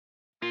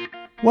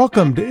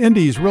Welcome to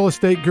Indy's Real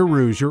Estate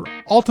Gurus, your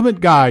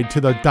ultimate guide to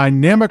the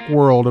dynamic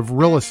world of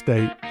real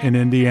estate in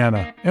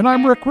Indiana. And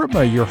I'm Rick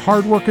Ripma, your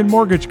hardworking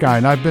mortgage guy,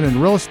 and I've been in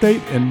real estate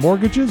and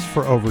mortgages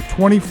for over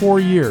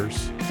 24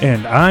 years.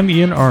 And I'm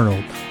Ian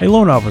Arnold, a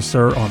loan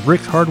officer on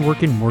Rick's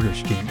hardworking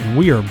mortgage team, and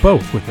we are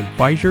both with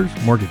Advisors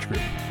Mortgage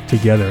Group.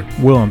 Together,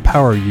 we'll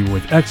empower you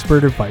with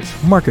expert advice,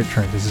 market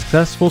trends, and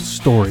successful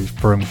stories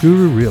from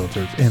guru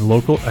realtors and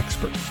local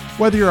experts.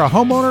 Whether you're a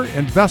homeowner,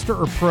 investor,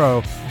 or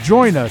pro,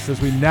 join us as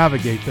we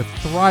navigate the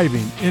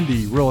thriving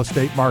Indy real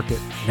estate market.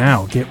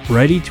 Now get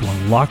ready to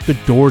unlock the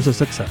doors of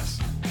success,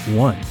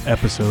 one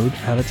episode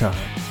at a time.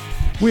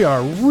 We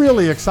are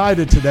really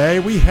excited today.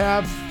 We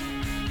have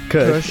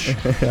Kush.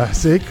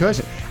 See,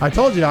 Kush. I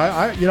told you,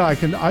 I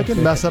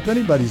can mess up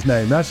anybody's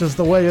name. That's just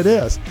the way it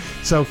is.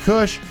 So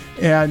Kush,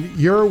 and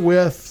you're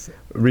with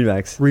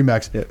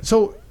REMAX. Yep.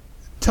 So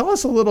tell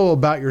us a little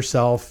about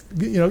yourself.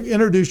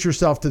 Introduce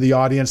yourself to the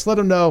audience. Let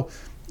them know,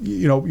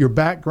 your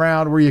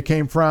background, where you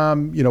came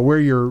from, where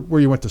you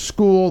went to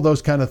school,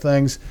 those kind of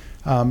things.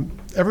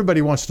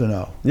 Everybody wants to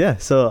know. Yeah.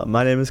 So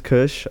my name is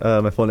Kush.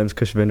 My full name is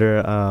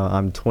Khushvider.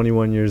 I'm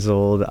 21 years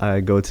old. I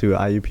go to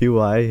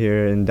IUPUI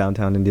here in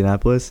downtown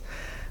Indianapolis.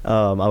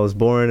 I was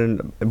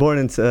born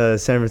in San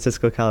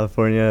Francisco,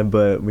 California,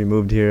 but we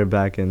moved here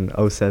back in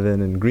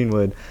 2007 in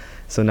Greenwood.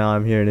 So now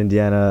I'm here in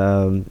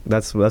Indiana.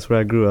 That's where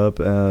I grew up.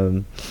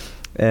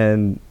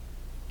 And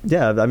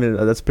yeah, I mean,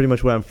 that's pretty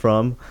much where I'm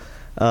from.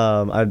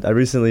 I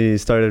recently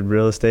started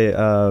real estate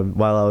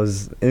while I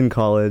was in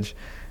college,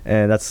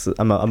 and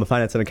I'm a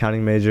finance and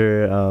accounting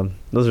major.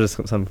 Those are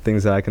just some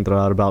things that I can throw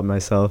out about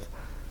myself.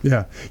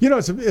 Yeah,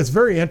 it's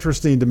very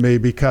interesting to me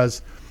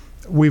because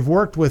we've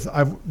worked with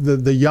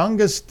the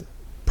youngest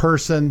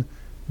person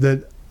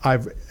that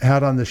I've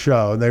had on the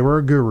show, and they were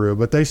a guru,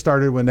 but they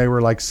started when they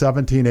were like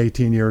 17,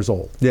 18 years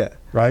old. Yeah.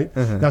 Right?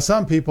 Uh-huh. Now,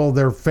 some people,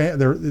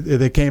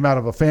 they came out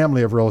of a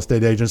family of real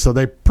estate agents, so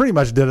they pretty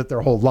much did it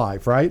their whole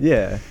life, right?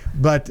 Yeah.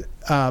 But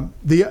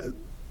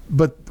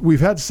but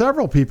we've had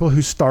several people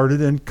who started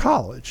in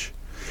college,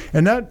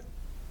 and that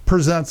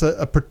presents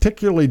a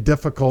particularly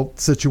difficult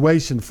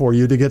situation for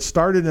you to get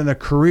started in a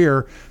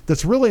career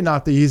that's really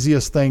not the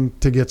easiest thing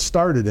to get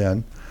started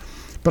in.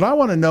 But I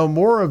want to know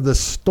more of the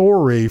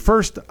story.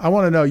 First, I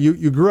want to know,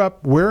 you grew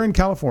up where in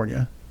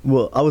California?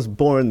 Well, I was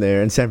born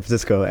there in San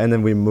Francisco, and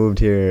then we moved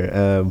here.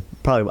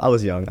 I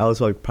was young. I was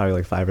probably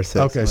like 5 or 6.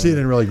 Okay, so you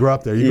didn't really grow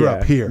up there. You grew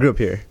up here. Grew up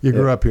here. You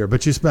grew up here,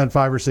 but you spent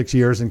 5 or 6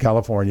 years in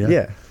California.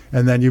 Yeah.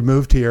 And then you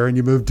moved here, and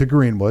you moved to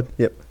Greenwood.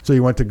 Yep. So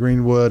you went to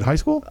Greenwood High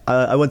School?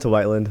 I went to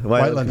Whiteland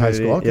High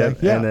School. Okay.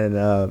 Yep. Yeah. And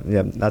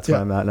then that's where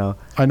I'm at now.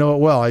 I know it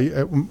well.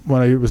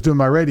 When I was doing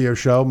my radio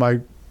show,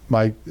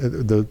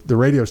 the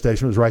radio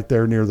station was right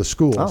there near the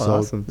school. Oh, so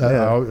awesome.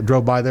 Yeah. I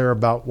drove by there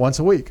about once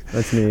a week.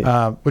 That's neat.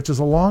 Which is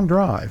a long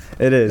drive.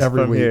 It is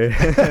every from week.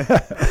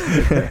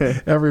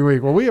 Here. Every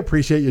week. Well, we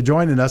appreciate you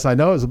joining us. I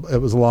know it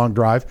was a long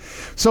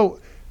drive. So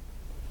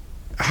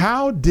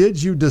how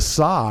did you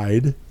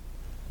decide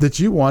that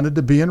you wanted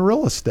to be in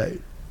real estate?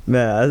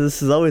 Man,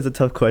 this is always a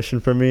tough question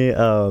for me.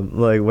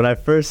 Like when I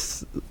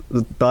first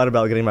thought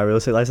about getting my real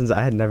estate license,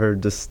 I had never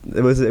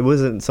it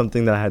wasn't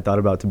something that I had thought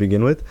about to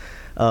begin with.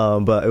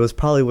 But it was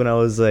probably when I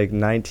was like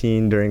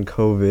 19 during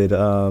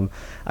COVID.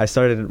 I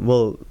started,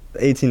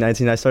 18,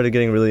 19, I started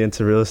getting really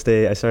into real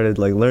estate. I started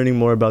like learning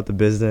more about the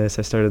business.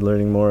 I started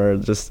learning more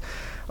just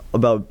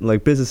about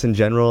like business in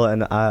general,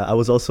 and I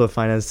was also a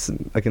finance,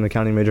 like an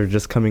accounting major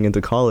just coming into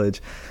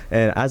college.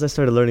 And as I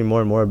started learning more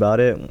and more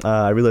about it,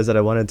 I realized that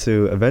I wanted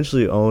to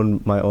eventually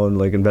own my own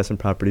like investment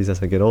properties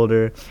as I get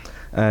older,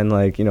 and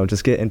like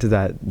just get into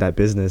that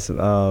business.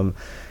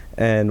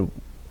 And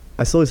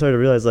I slowly started to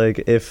realize,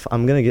 like, if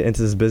I'm going to get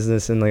into this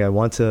business and, like, I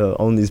want to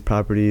own these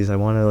properties, I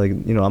want to, like,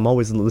 I'm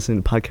always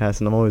listening to podcasts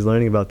and I'm always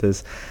learning about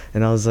this.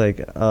 And I was like,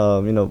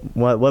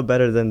 what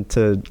better than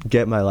to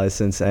get my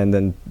license and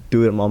then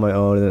do it on my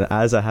own. And then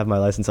as I have my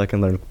license, I can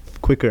learn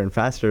quicker and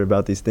faster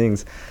about these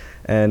things.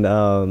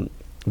 And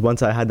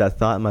once I had that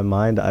thought in my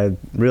mind, I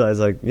realized,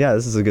 like, yeah,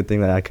 this is a good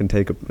thing that I can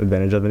take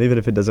advantage of. And even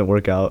if it doesn't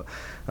work out,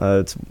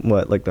 it's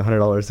like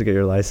 $100 to get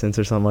your license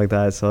or something like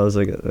that. So I was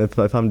like,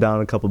 if I'm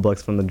down a couple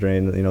bucks from the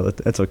drain,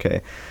 it's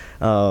okay.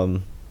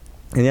 And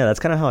yeah,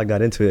 that's kind of how I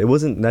got into it. It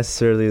wasn't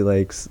necessarily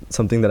like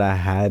something that I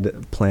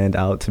had planned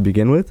out to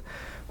begin with,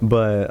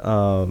 but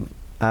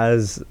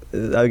as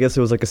I guess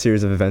it was like a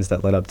series of events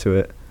that led up to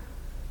it.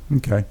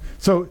 Okay.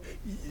 So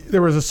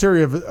there was a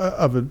series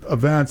of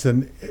events,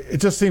 and it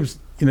just seems,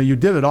 you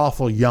did it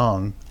awful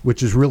young,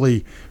 which is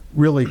really,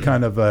 really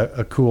kind of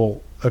a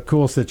cool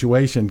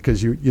situation,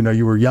 because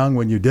you were young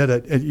when you did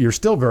it. You're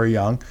still very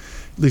young,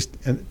 at least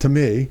to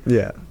me.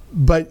 Yeah.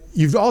 But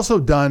you've also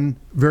done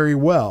very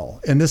well,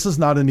 and this is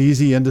not an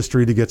easy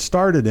industry to get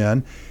started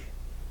in,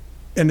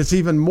 and it's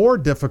even more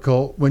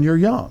difficult when you're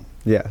young.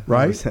 Yeah.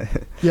 Right?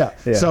 Yeah.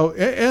 So,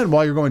 and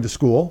while you're going to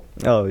school.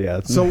 Oh, yeah.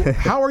 So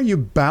how are you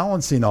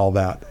balancing all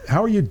that?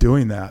 How are you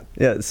doing that?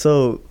 Yeah.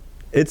 So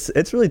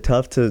it's really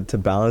tough to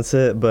balance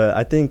it, but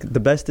I think the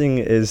best thing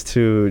is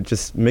to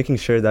just making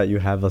sure that you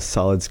have a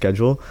solid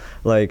schedule.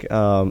 Like,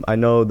 I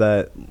know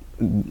that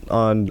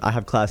I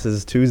have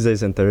classes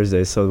Tuesdays and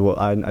Thursdays, so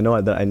I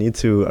know that I need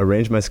to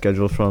arrange my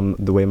schedule from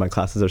the way my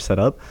classes are set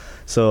up.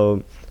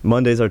 So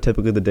Mondays are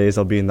typically the days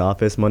I'll be in the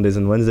office, Mondays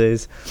and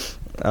Wednesdays.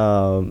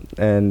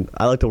 And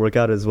I like to work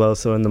out as well.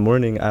 So in the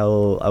morning,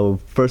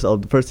 first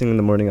thing in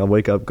the morning, I'll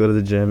wake up, go to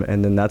the gym,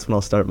 and then that's when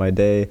I'll start my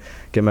day,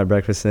 get my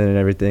breakfast in and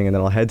everything, and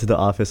then I'll head to the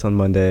office on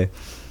Monday,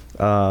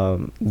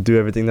 do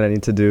everything that I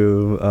need to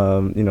do,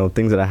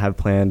 things that I have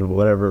planned,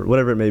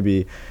 whatever it may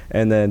be.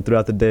 And then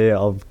throughout the day,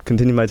 I'll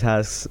continue my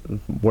tasks,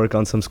 work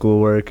on some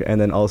schoolwork, and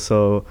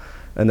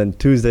then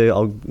Tuesday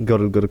I'll go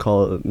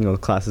to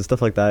classes,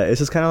 stuff like that. It's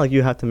just kind of like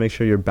you have to make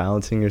sure you're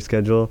balancing your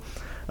schedule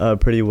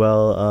pretty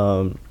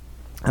well.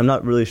 I'm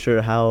not really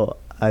sure how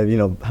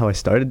I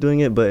started doing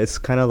it, but it's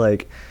kind of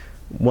like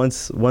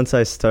once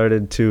I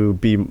started to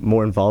be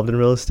more involved in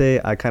real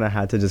estate, I kind of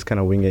had to just kind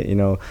of wing it,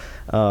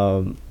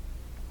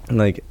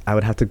 like I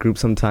would have to group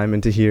some time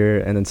into here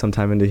and then some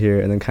time into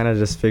here and then kind of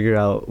just figure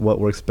out what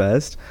works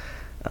best.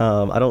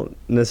 I don't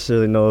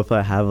necessarily know if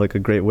I have like a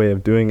great way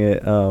of doing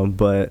it,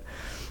 but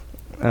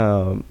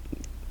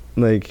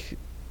like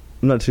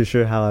I'm not too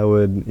sure how I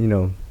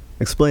would,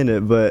 explain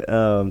it, but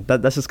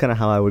that's just kind of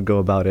how I would go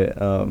about it.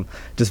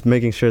 Just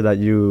making sure that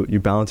you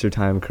balance your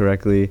time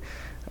correctly,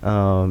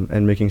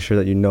 and making sure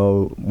that you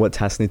know what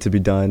tasks need to be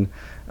done.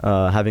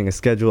 Having a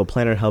schedule, a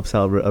planner helps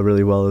out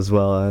really well as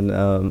well, and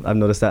I've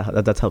noticed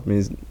that's helped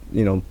me,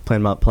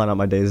 plan out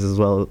my days as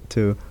well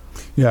too.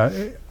 Yeah,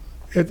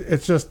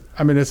 it's just,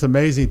 it's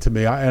amazing to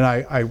me, and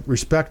I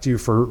respect you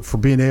for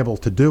being able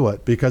to do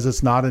it, because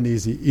it's not an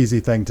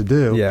easy thing to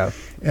do. Yeah,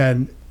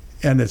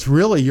 and it's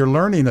really, you're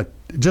learning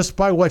just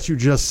by what you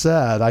just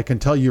said, I can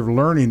tell you're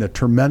learning a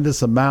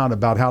tremendous amount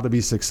about how to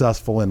be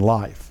successful in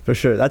life. For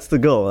sure. That's the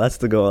goal. I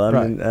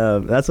mean,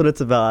 that's what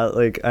it's about.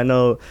 Like, I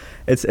know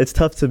it's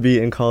tough to be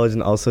in college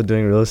and also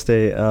doing real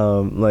estate.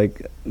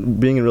 Like,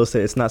 being in real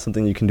estate, it's not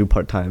something you can do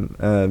part-time.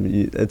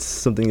 It's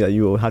something that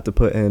you will have to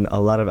put in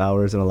a lot of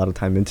hours and a lot of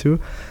time into.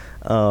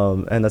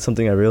 And that's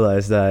something I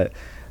realized, that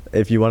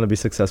if you want to be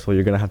successful,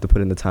 you're going to have to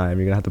put in the time.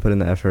 You're going to have to put in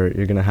the effort.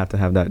 You're going to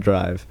have that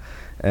drive.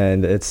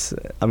 And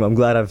I'm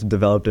glad I've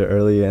developed it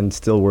early and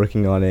still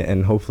working on it.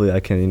 And hopefully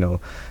I can,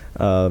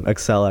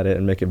 excel at it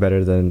and make it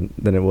better than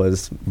it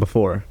was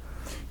before.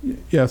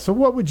 Yeah. So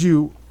what would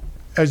you,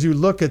 as you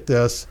look at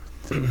this,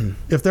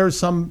 if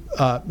there's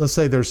let's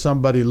say there's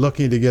somebody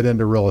looking to get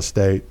into real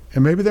estate,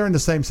 and maybe they're in the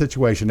same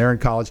situation, they're in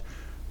college,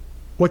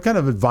 what kind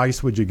of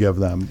advice would you give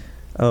them?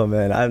 Oh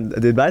man,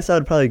 the advice I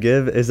would probably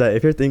give is that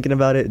if you're thinking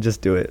about it,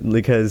 just do it.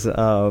 Because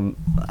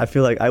I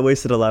feel like I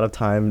wasted a lot of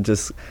time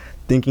just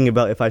thinking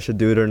about if I should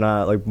do it or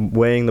not, like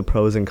weighing the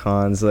pros and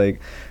cons. Like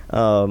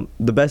the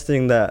best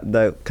thing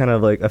that kind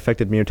of like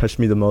affected me or touched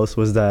me the most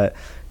was that,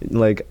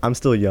 like, I'm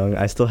still young.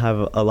 I still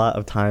have a lot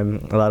of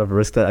time, a lot of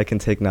risk that I can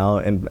take now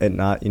and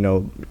not,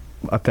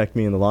 affect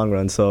me in the long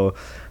run. So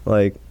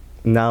like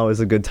now is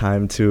a good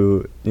time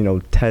to,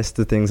 test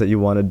the things that you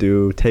want to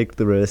do, take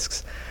the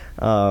risks.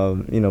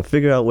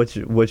 Figure out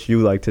what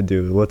you like to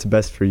do, what's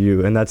best for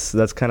you. And that's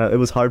kind of, it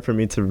was hard for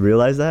me to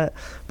realize that,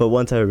 but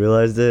once I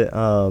realized it,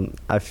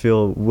 I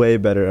feel way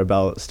better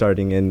about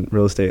starting in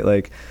real estate.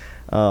 Like,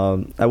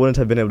 I wouldn't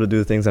have been able to do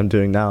the things I'm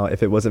doing now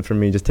if it wasn't for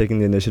me just taking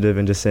the initiative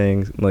and just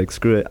saying, like,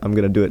 screw it, I'm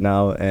going to do it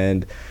now.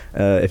 And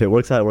if it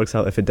works out, it works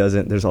out. If it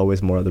doesn't, there's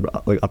always more other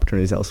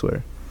opportunities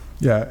elsewhere.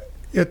 Yeah.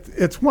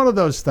 It's one of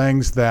those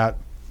things that,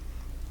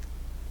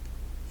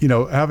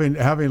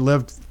 having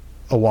lived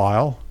a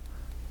while,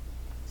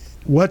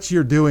 what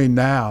you're doing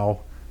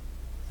now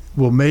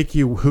will make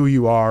you who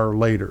you are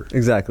later.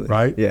 Exactly.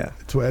 Right? Yeah.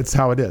 It's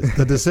how it is.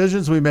 The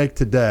decisions we make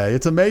today,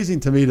 it's amazing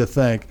to me to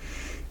think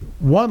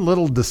one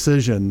little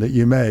decision that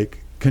you make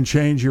can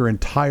change your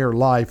entire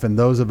life and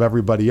those of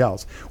everybody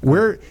else.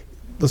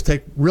 Let's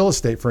take real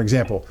estate, for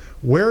example.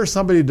 Where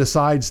somebody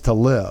decides to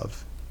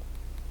live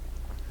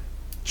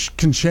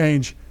can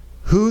change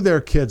who their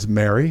kids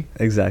marry,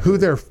 exactly, who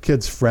their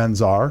kids'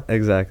 friends are.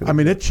 Exactly.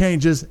 It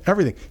changes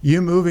everything.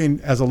 You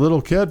moving as a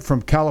little kid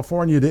from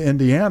California to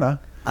Indiana,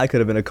 I could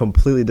have been a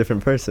completely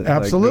different person.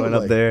 Absolutely. Like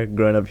growing up there,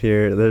 growing up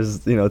here,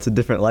 there's, it's a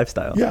different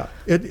lifestyle. Yeah.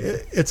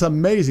 It's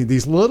amazing.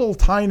 These little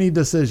tiny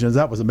decisions,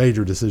 that was a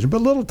major decision,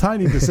 but little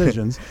tiny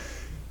decisions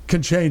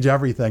can change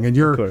everything. And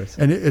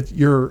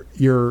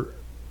you're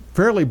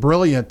fairly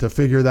brilliant to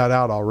figure that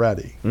out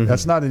already. Mm-hmm.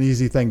 That's not an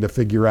easy thing to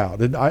figure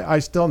out. And I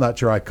still not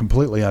sure I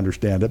completely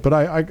understand it, but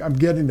I'm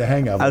getting the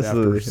hang of it.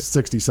 Absolutely. After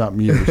 60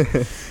 something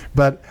years.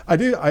 But I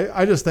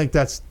just think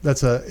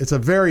it's a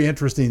very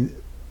interesting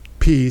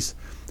piece.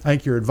 I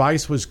think your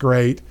advice was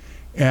great,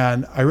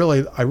 and I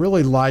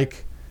really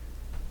like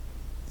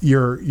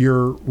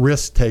your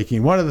risk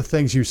taking. One of the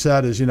things you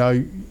said is,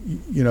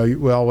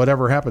 well,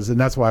 whatever happens, and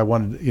that's why I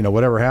wanted,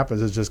 whatever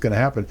happens is just going to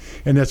happen,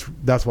 and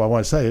that's why I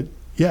want to say it.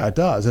 Yeah, it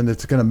does, and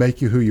it's going to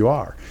make you who you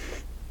are.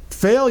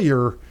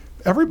 Failure.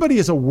 Everybody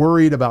is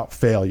worried about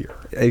failure.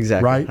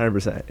 Exactly. Right.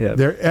 100%.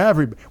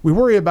 Yeah. We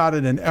worry about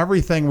it in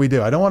everything we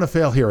do. I don't want to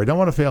fail here. I don't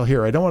want to fail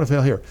here. I don't want to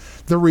fail here.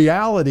 The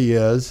reality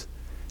is,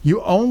 you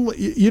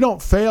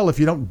don't fail if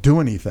you don't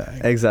do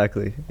anything.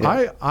 Exactly.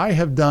 Yeah. I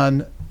have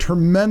done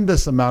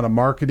tremendous amount of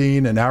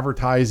marketing and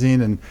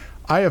advertising, and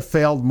I have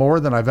failed more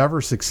than I've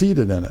ever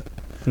succeeded in it.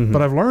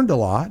 But I've learned a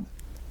lot.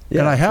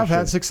 And I have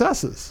had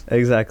successes.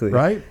 Exactly.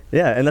 Right?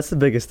 Yeah, and that's the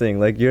biggest thing.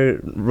 Like,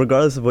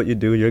 regardless of what you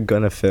do, you're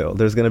gonna fail.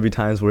 There's gonna be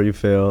times where you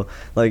fail.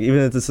 Like, even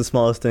if it's the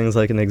smallest things,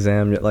 like an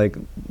exam. Like,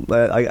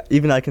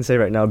 I can say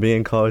right now, being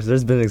in college,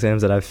 there's been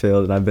exams that I've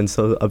failed, and I've been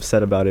so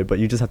upset about it. But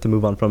you just have to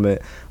move on from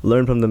it,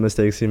 learn from the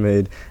mistakes you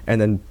made, and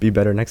then be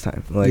better next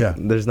time. Like,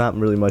 there's not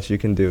really much you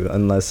can do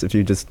unless if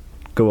you just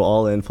go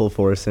all in full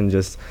force and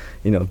just,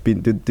 do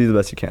the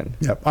best you can.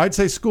 Yep. I'd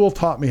say school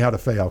taught me how to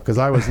fail because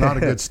I was not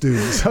a good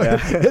student. So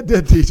it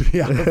did teach me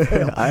how to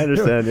fail. I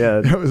understand,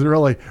 It was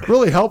really,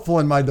 really helpful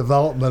in my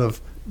development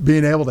of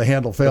being able to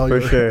handle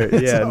failure. For sure.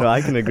 Yeah, no,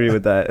 I can agree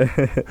with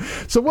that.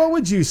 So what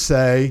would you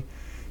say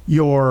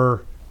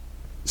your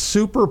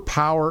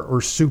superpower or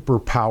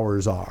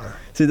superpowers are?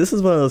 See, this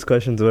is one of those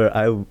questions where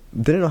I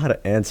didn't know how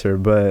to answer,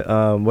 but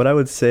what I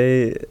would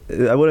say,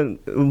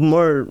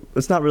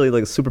 it's not really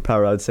like a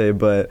superpower, I would say,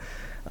 but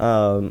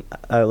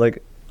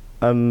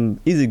I'm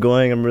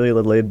easygoing, I'm really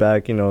laid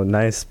back,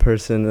 nice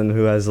person and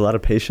who has a lot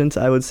of patience,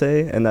 I would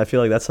say, and I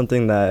feel like that's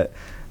something that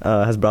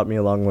has brought me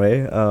a long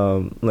way.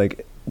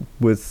 Like,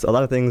 with a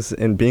lot of things,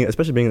 and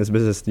especially being in this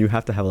business, you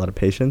have to have a lot of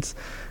patience.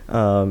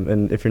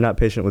 And if you're not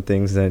patient with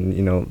things, then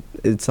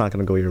it's not going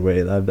to go your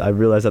way. I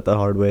realized that the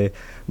hard way.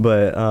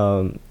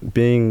 But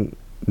being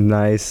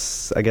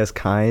nice, I guess,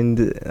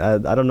 kind. I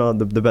don't know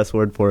the best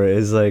word for it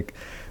is like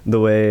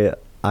the way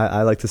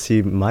I like to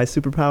see my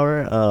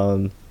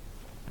superpower.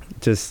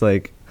 Just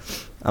like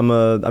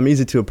I'm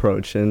easy to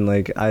approach, and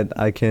like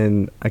I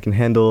can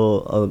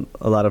handle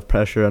a lot of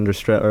pressure under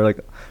stress, or like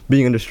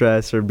being under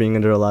stress or being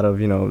under a lot of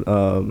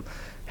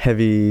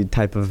heavy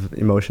type of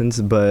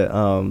emotions. But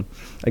I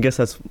guess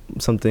that's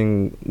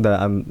something that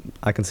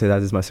I can say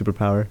that is my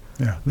superpower.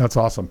 Yeah, that's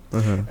awesome.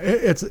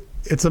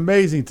 It's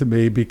amazing to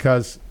me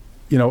because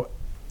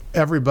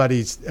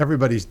everybody's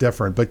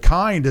different, but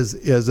kind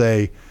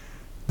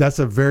that's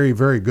a very,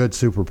 very good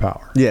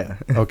superpower. Yeah.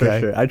 Okay. For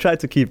sure. I try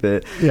to keep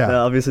it. Yeah.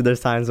 Obviously,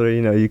 there's times where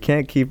you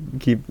can't keep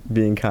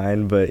being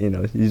kind, but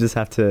you just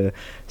have to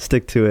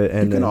stick to it.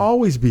 And you can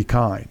always be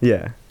kind.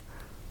 Yeah.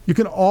 You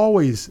can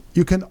always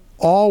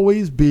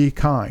be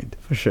kind.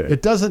 For sure.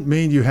 It doesn't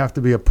mean you have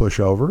to be a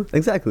pushover.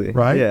 Exactly.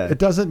 Right. Yeah. It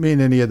doesn't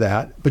mean any of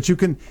that. But you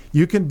can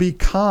be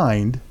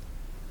kind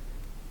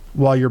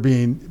while you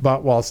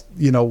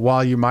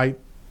might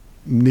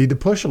need to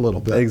push a little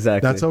bit.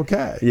 Exactly. That's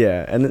okay.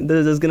 Yeah, and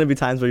there's going to be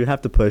times where you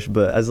have to push,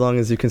 but as long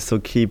as you can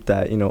still keep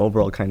that,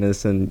 overall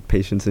kindness and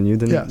patience in you,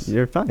 then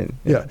you're fine.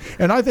 Yeah.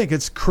 And I think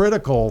it's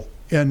critical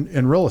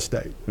in real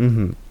estate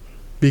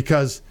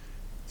because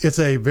it's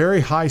a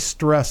very high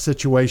stress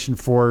situation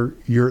for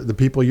the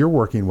people you're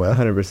working with.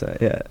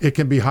 100%. Yeah. It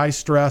can be high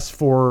stress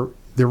for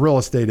the real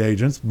estate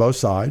agents, both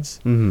sides,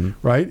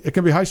 right? It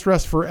can be high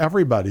stress for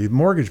everybody,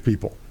 mortgage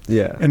people.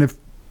 Yeah. And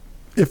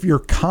if you're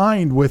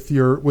kind with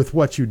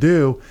what you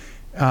do,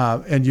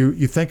 and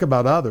you think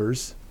about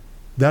others,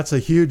 I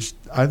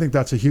think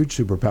that's a huge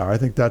superpower. I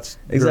think that's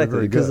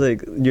exactly because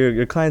like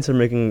your clients are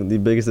making the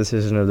biggest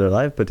decision of their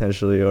life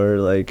potentially, or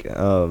like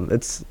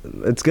it's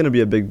going to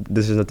be a big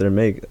decision that they're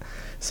making.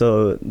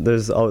 So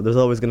there's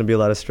always going to be a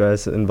lot of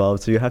stress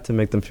involved. So you have to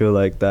make them feel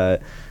like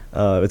that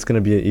it's going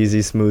to be an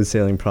easy, smooth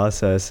sailing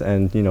process,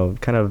 and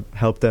kind of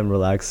help them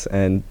relax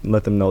and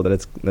let them know that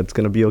it's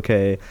going to be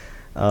okay.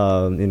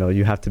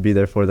 You have to be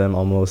there for them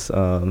almost.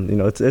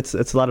 It's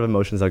a lot of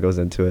emotions that goes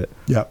into it.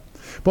 Yeah.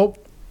 Well,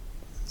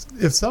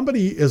 if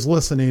somebody is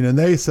listening and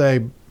they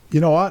say,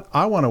 you know what,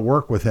 I want to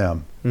work with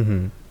him.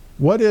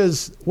 What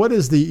is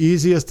the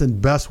easiest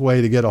and best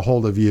way to get a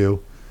hold of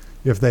you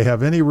if they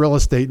have any real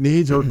estate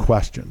needs or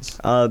questions?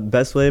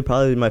 Best way,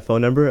 probably my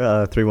phone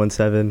number,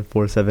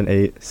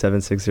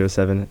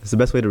 317-478-7607. It's the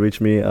best way to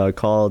reach me.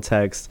 Call,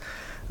 text.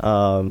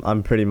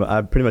 I pretty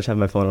much have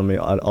my phone on me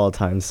at all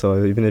times.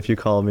 So even if you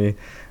call me,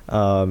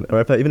 or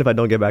even if I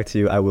don't get back to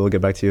you, I will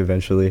get back to you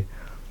eventually.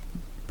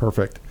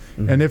 Perfect.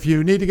 And if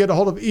you need to get a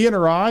hold of Ian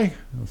or I,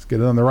 let's get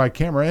it on the right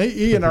camera.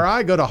 Ian or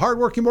I, go to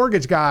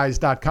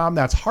hardworkingmortgageguys.com.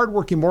 That's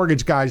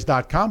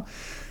hardworkingmortgageguys.com.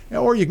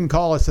 Or you can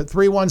call us at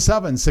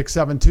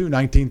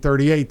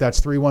 317-672-1938.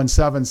 That's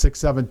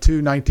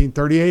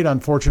 317-672-1938.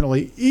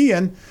 Unfortunately,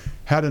 Ian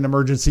had an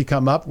emergency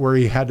come up where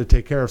he had to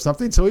take care of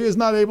something, so he is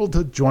not able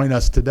to join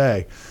us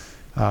today.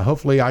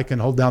 Hopefully I can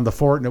hold down the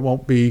fort and it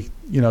won't be,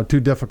 too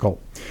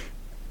difficult.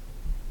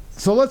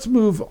 So let's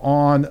move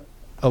on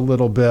a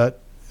little bit.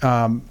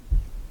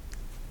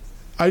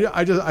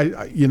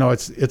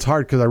 It's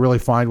hard because I really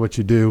find what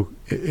you do,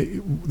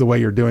 the way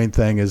you're doing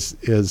things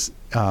is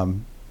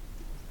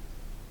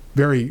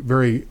very,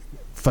 very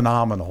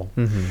phenomenal.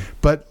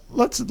 But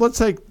let's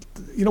say,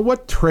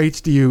 what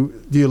traits do you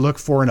look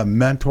for in a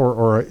mentor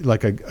or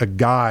like a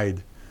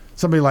guide?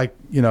 Somebody like,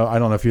 I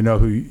don't know if you know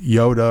who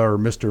Yoda or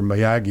Mr.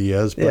 Miyagi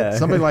is, but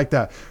somebody like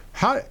that.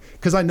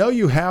 Because I know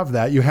you have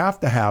that. You have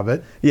to have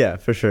it. Yeah,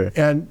 for sure.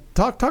 And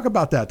talk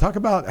about that. Talk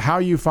about how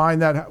you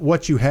find that,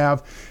 what you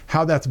have,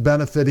 how that's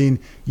benefiting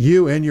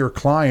you and your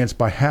clients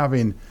by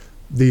having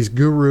these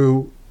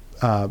guru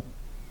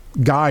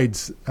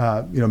guides,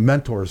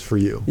 mentors for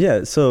you?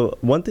 Yeah, so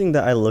one thing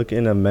that I look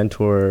in a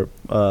mentor,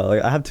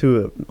 like I have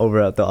two over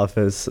at the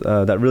office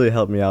that really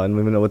helped me out,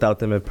 and without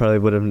them, it probably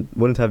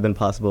wouldn't have been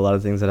possible. A lot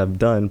of things that I've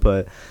done,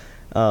 but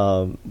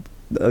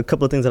a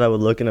couple of things that I would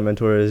look in a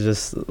mentor is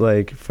just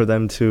like for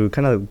them to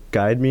kind of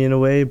guide me in a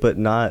way, but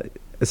not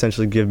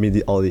essentially give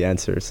me all the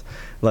answers.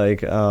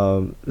 Like,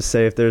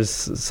 say if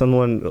there's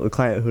a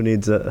client who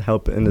needs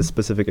help in a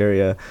specific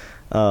area,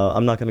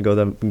 I'm not going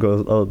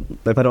to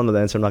if I don't know the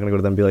answer, I'm not going to go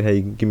to them and be like,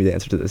 hey, give me the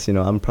answer to this.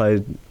 I'm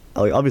probably,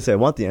 like, obviously I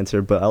want the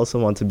answer, but I also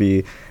want to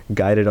be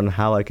guided on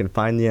how I can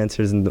find the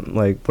answers and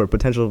like for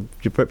potential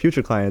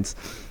future clients,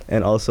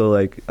 and also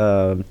like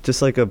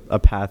just like a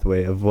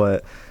pathway of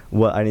what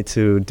I need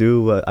to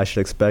do, what I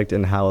should expect,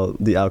 and how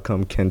the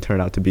outcome can turn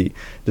out to be.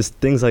 Just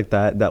things like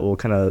that will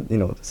kind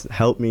of,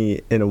 help me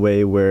in a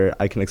way where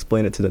I can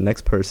explain it to the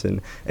next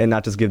person and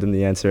not just give them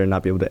the answer and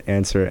not be able to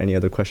answer any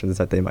other questions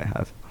that they might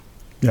have.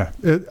 Yeah,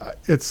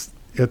 that's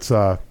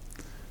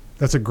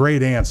a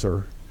great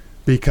answer,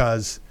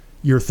 because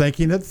you're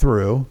thinking it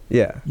through.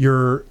 Yeah.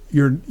 You're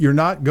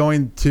not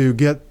going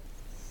to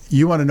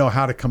you want to know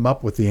how to come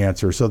up with the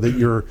answer, so that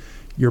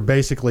you're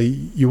basically,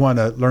 you want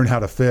to learn how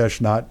to fish,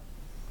 not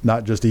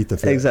just eat the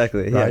fish.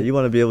 Exactly. Right? Yeah, you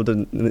want to be able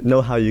to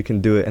know how you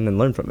can do it and then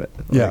learn from it.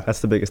 Like,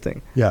 that's the biggest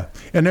thing. Yeah,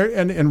 and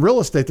in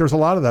real estate, there's a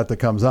lot of that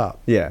comes up.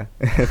 Yeah,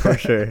 for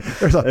sure.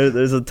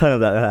 there's a ton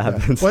of that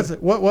happens.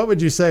 What would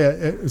you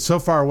say so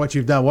far? What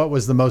you've done? What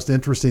was the most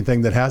interesting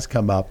thing that has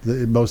come up?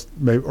 The most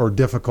or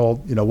difficult?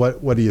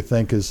 What do you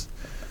think is?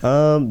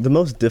 The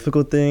most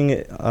difficult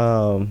thing.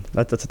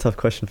 That's a tough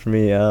question for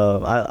me.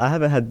 I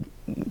haven't had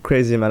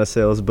crazy amount of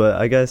sales, but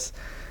I guess.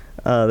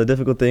 The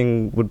difficult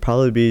thing would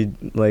probably be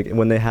like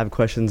when they have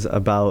questions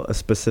about a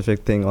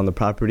specific thing on the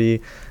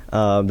property.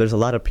 There's a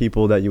lot of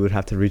people that you would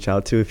have to reach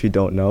out to if you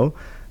don't know,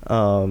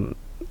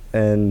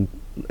 and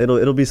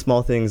it'll be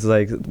small things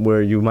like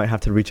where you might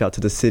have to reach out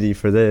to the city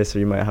for this, or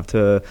you might have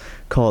to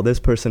call this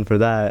person for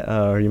that,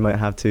 or you might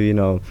have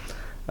to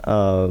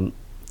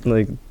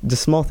like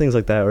just small things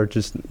like that, or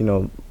just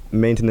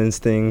maintenance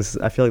things.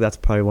 I feel like that's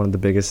probably one of the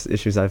biggest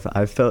issues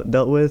I've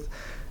dealt with,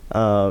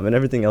 and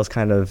everything else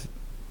kind of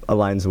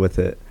aligns with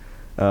it.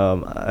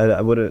 I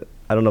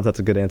don't know if that's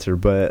a good answer,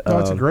 but no,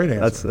 that's a great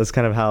answer. That's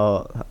kind of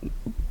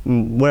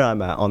where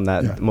I'm at on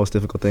that most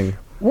difficult thing.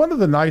 One of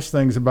the nice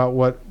things about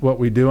what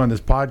we do on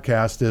this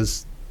podcast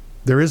is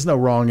there is no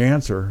wrong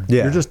answer.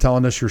 Yeah. You're just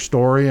telling us your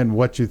story and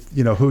what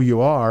who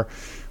you are.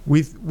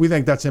 We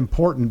think that's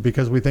important,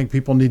 because we think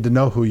people need to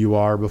know who you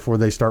are before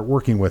they start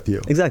working with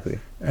you. Exactly.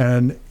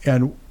 And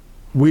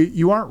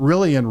you aren't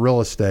really in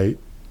real estate.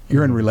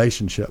 You're in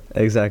relationship.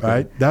 Exactly.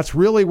 Right? That's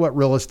really what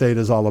real estate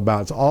is all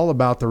about. It's all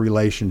about the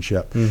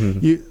relationship.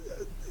 Mm-hmm.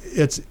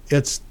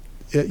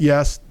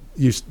 Yes,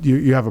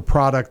 you have a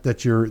product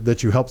that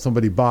you help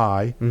somebody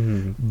buy,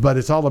 mm-hmm. but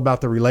it's all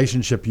about the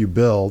relationship you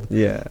build.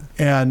 Yeah.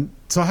 And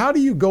so how do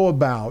you go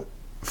about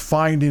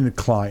finding the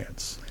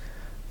clients?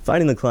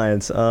 Finding the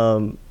clients.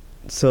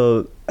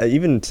 So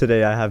even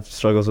today I have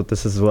struggles with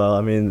this as well.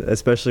 I mean,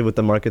 especially with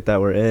the market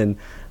that we're in.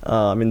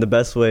 The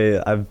best way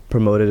I've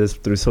promoted is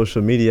through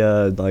social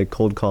media, like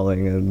cold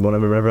calling. And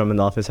whenever I'm in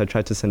the office, I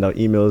try to send out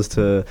emails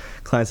to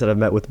clients that I've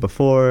met with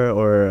before,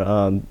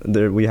 or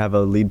we have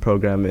a lead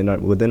program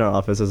within our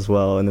office as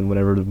well. And then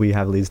whenever we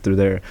have leads through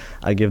there,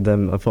 I give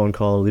them a phone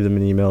call, leave them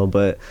an email.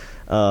 But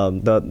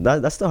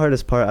that's the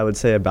hardest part, I would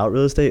say, about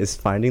real estate, is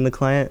finding the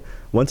client.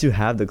 Once you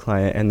have the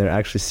client and they're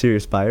actually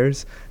serious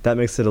buyers, that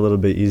makes it a little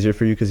bit easier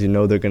for you, because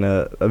they're going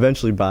to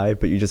eventually buy,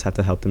 but you just have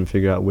to help them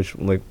figure out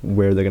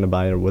where they're going to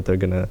buy, or what they're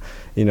going to,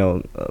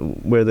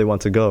 where they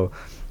want to go.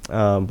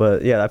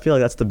 But yeah, I feel like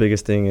that's the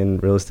biggest thing in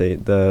real estate,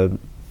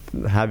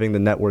 having the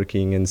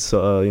networking and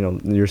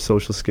your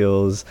social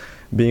skills,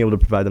 being able to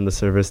provide them the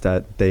service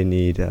that they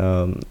need.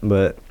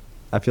 But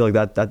I feel like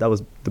that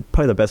was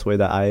probably the best way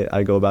that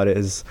I go about it,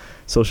 is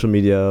social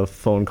media,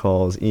 phone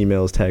calls,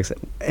 emails, texts,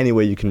 any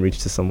way you can reach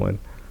to someone.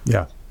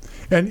 Yeah.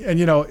 And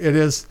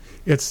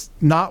it's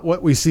not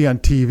what we see on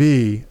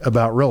TV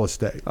about real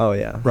estate. Oh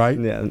yeah. Right?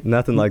 Yeah,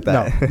 nothing like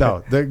that.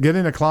 No. They're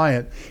getting a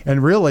client,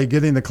 and really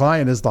getting the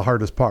client is the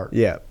hardest part.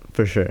 Yeah,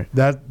 for sure.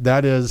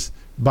 That is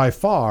by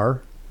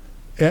far,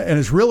 and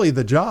it's really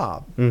the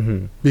job,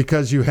 mm-hmm.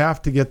 because you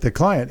have to get the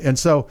client. And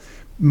so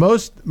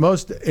most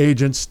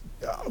agents,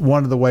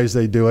 one of the ways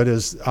they do it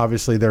is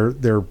obviously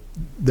their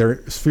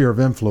sphere of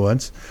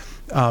influence.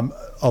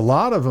 A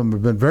lot of them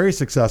have been very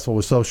successful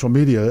with social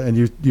media, and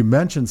you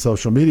mentioned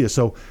social media.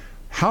 So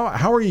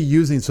how are you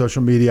using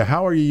social media?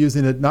 How are you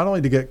using it not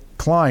only to get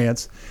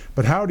clients,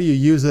 but how do you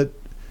use it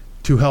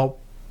to help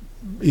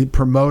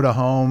promote a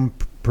home,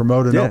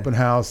 promote an open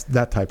house,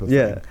 that type of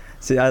thing?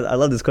 See, I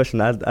love this question.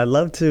 I'd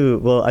love to.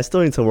 Well, I still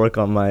need to work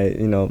on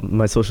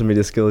my social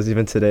media skills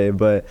even today.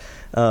 But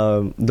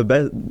one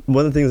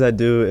of the things I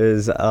do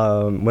is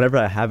whenever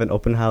I have an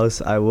open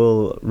house, I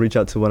will reach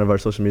out to one of our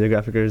social media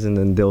graphics, and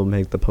then they'll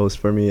make the post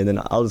for me, and then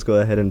I'll just go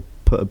ahead and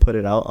put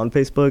it out on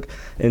Facebook,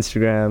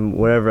 Instagram,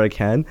 wherever I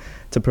can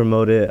to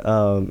promote it.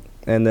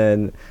 And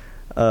then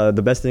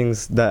the best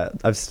things that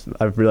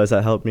I've realized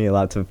that helped me a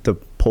lot to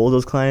pull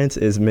those clients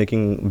is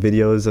making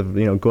videos of,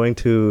 going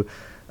to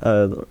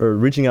or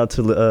reaching out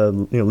to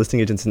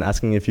listing agents and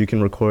asking if you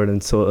can record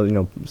and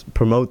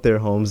promote their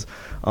homes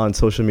on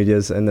social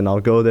medias, and then I'll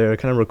go there,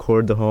 kind of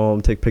record the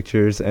home, take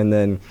pictures, and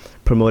then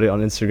promote it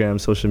on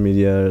Instagram, social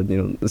media,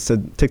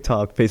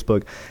 TikTok,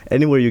 Facebook,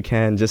 anywhere you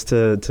can, just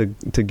to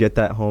get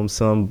that home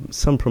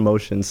some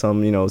promotion,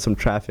 some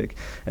traffic.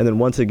 And then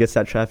once it gets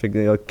that traffic,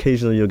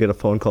 occasionally you'll get a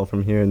phone call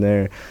from here and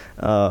there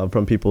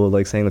from people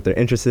like saying that they're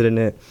interested in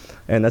it,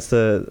 and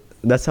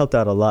that's helped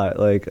out a lot.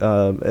 Like,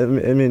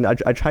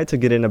 I tried to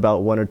get in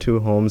about 1 or 2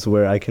 homes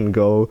where I can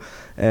go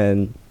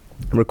and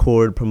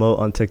record, promote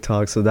on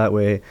TikTok, so that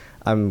way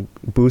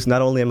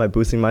not only am I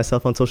boosting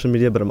myself on social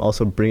media, but I'm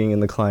also bringing in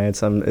the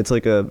clients. It's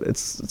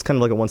kind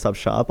of like a one-stop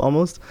shop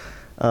almost.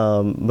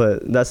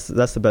 But that's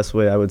the best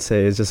way, I would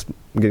say, is just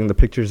getting the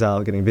pictures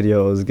out, getting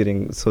videos,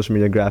 getting social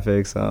media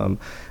graphics,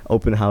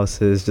 open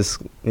houses,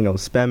 just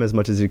spam as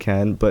much as you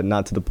can, but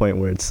not to the point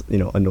where it's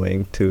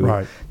annoying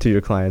to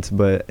your clients,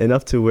 but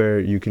enough to where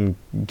you can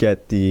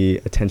get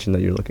the attention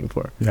that you're looking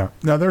for. Yeah.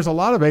 Now there's a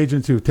lot of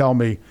agents who tell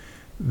me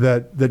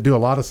that do a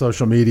lot of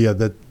social media,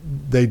 that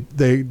they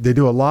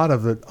do a lot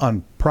of it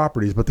on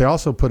properties, but they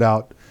also put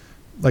out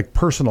like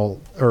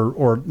personal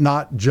or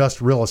not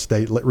just real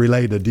estate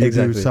related. Do you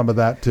do some of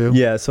that too?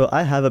 Yeah, so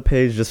I have a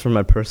page just for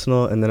my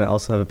personal, and then I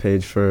also have a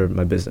page for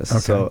my business. Okay.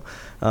 So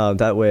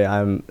that way,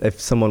 if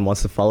someone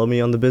wants to follow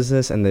me on the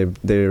business and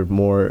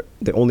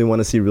they only want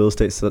to see real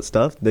estate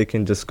stuff, they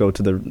can just go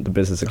to the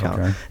business account.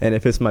 Okay. And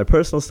if it's my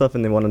personal stuff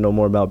and they want to know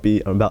more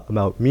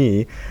about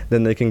me,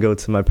 then they can go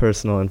to my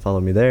personal and follow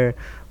me there,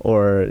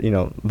 or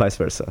vice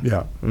versa.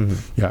 Yeah.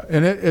 Mm-hmm. Yeah.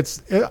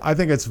 And I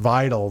think it's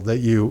vital that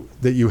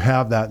you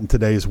have that in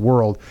today's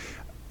world.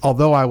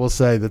 Although I will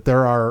say that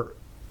there are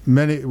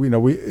many,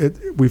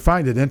 we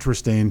find it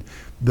interesting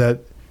that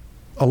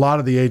a lot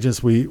of the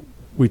agents we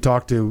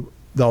talk to,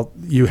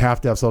 you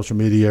have to have social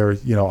media, or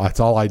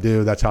that's all I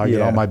do, that's how I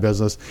get all my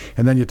business.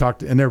 And then you talk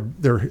to, and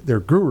they're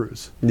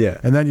gurus. Yeah.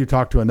 And then you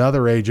talk to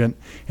another agent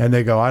and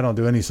they go, I don't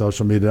do any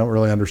social media, don't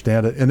really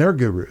understand it, and they're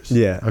gurus.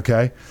 Yeah.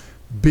 Okay.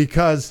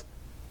 Because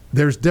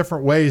there's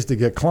different ways to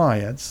get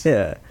clients.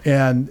 Yeah.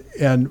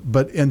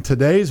 But in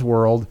today's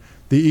world,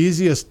 the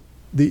easiest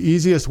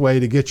way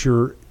to get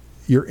your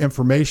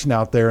information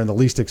out there in the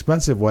least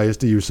expensive way is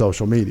to use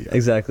social media.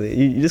 Exactly.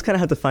 You just kind of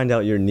have to find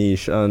out your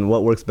niche on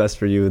what works best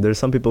for you. There's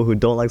some people who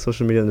don't like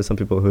social media and there's some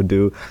people who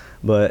do,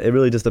 but it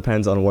really just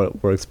depends on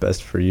what works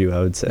best for you, I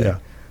would say. Yeah.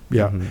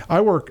 Yeah. Mm-hmm.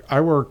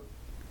 I work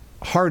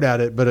hard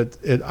at it, but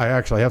I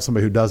actually have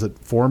somebody who does it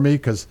for me,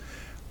 because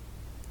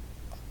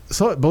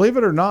so believe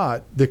it or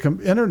not, the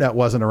internet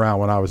wasn't around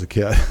when I was a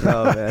kid.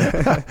 Oh,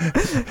 man.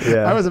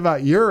 Yeah. I was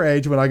about your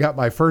age when I got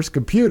my first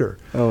computer.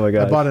 Oh, my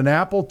God. I bought an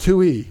Apple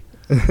IIe.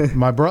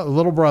 My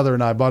little brother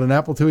and I bought an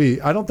Apple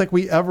IIe. I don't think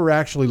we ever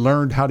actually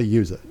learned how to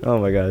use it. Oh,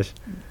 my gosh.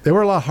 They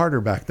were a lot harder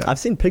back then. I've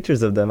seen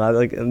pictures of them.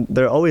 And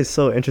they're always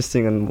so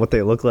interesting in what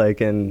they look like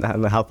and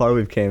how far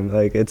we've came.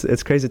 Like,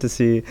 it's crazy to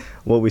see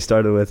what we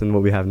started with and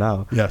what we have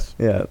now. Yes.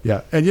 Yeah.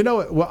 Yeah. And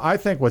I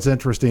think what's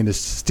interesting is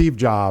Steve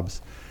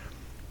Jobs.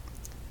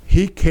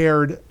 He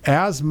cared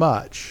as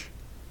much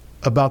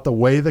about the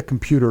way the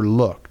computer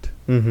looked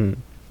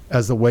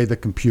as the way the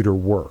computer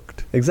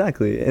worked.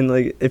 Exactly. And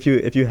like if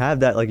you have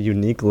that like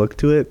unique look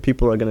to it,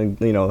 people are going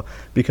to,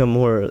 become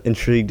more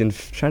intrigued and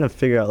trying to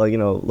figure out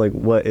like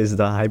what is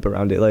the hype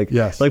around it. Like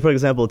yes. Like for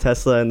example,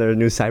 Tesla and their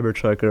new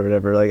Cybertruck or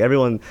whatever. Like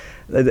everyone,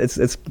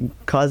 it's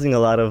causing a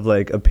lot of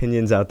like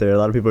opinions out there. A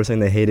lot of people are saying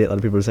they hate it, a lot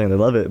of people are saying they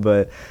love it,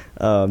 but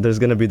there's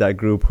going to be that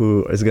group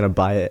who is going to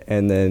buy it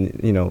and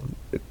then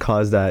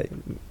cause that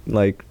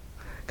like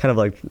kind of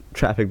like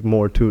traffic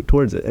more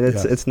towards it. And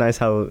it's nice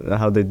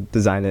how they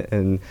design it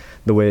and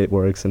the way it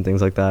works and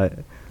things like that.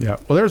 Yeah.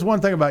 Well, there's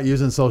one thing about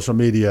using social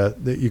media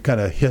that you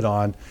kind of hit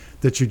on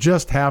that you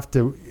just have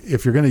to,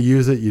 if you're going to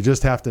use it, you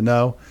just have to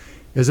know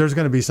is there's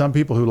going to be some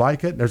people who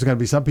like it. There's going to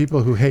be some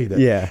people who hate it.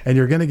 Yeah. And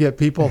you're going to get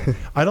people,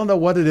 I don't know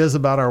what it is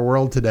about our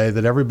world today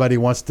that everybody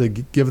wants to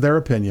give their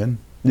opinion.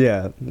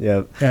 Yeah.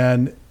 Yeah.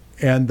 And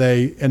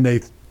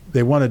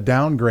they want to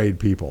downgrade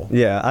people.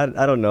 Yeah,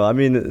 I don't know. I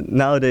mean,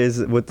 nowadays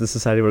with the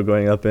society we're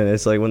growing up in,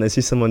 it's like when they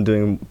see someone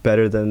doing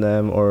better than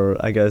them, or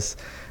I guess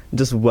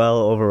just well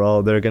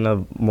overall, they're going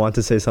to want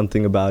to say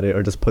something about it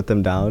or just put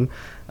them down.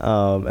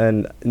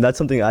 And that's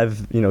something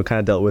I've, kind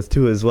of dealt with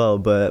too as well.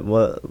 But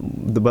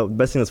the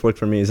best thing that's worked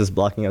for me is just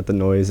blocking out the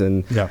noise.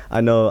 And I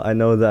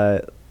know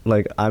that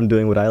like I'm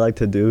doing what I like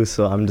to do,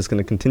 so I'm just going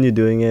to continue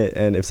doing it.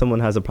 And if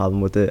someone has a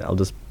problem with it, I'll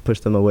just push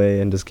them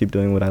away and just keep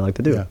doing what I like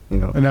to do.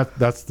 Yeah. And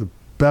that's the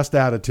best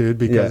attitude,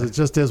 because it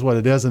just is what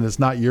it is, and it's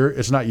not your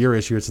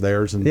issue, it's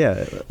theirs, and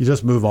you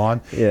just move on.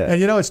 And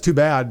it's too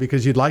bad,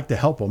 because you'd like to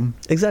help them.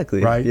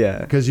 Exactly. Right.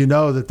 Because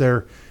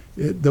that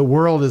the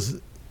world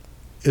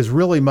is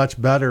really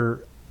much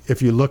better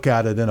if you look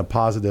at it in a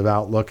positive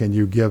outlook and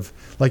you give,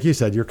 like you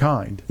said, you're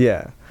kind.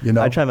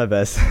 I try my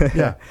best.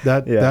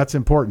 That's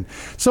important.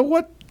 So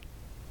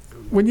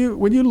when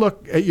you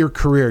look at your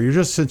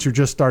career, since you're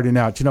just starting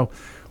out,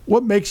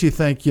 what makes you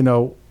think,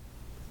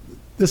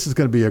 this is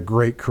going to be a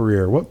great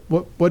career?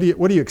 What are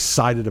you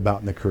excited about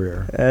in the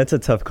career? It's a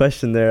tough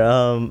question there.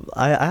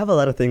 I have a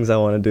lot of things I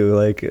want to do.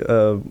 Like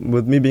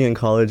with me being in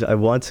college, I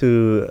want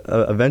to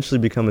eventually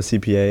become a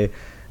CPA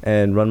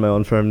and run my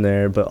own firm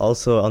there. But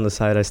also on the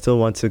side, I still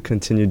want to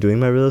continue doing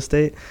my real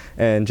estate.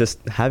 And just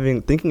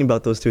thinking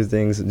about those two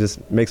things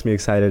just makes me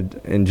excited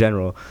in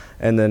general.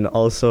 And then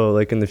also,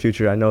 like in the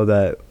future, I know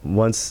that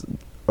once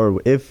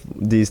or if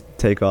these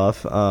take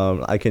off,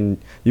 I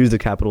can use the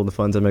capital, the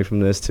funds I make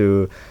from this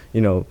to,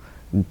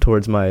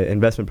 towards my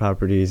investment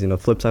properties,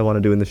 flips I want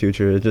to do in the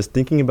future. Just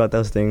thinking about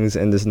those things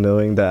and just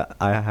knowing that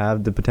I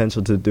have the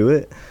potential to do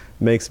it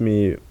makes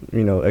me,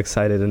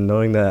 excited. And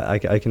knowing that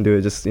I can do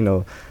it just,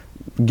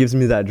 gives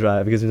me that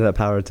drive, gives me that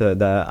power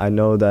that I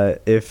know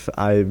that if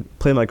I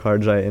play my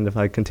cards right and if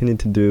I continue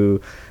to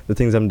do the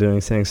things I'm doing,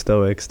 staying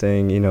stoic,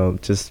 staying,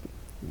 just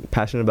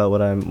passionate about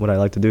what I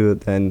like to do,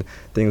 then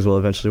things will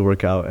eventually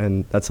work out,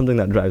 and that's something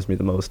that drives me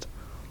the most.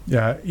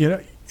 Yeah,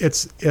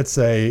 it's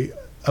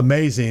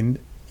amazing.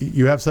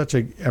 You have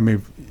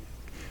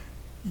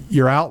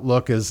your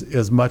outlook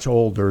is much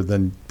older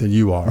than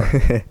you are.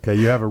 Okay,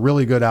 you have a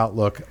really good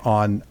outlook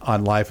on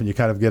life, and you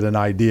kind of get an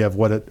idea of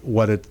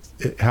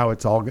how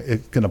it's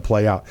going to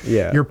play out.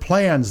 Yeah. Your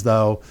plans,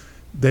 though,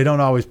 they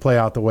don't always play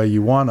out the way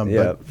you want them.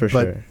 Yeah, but, for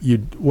sure.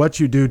 What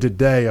you do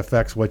today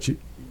affects what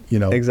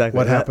exactly.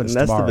 What happens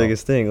that's tomorrow. The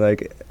biggest thing.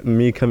 Like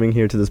me coming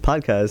here to this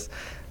podcast,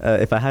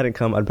 if I hadn't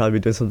come, I'd probably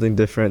be doing something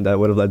different that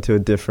would have led to a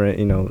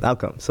different,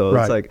 outcome. So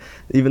Right. It's like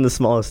even the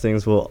smallest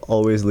things will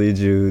always lead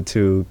you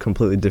to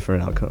completely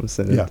different outcomes.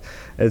 And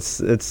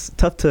it's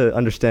tough to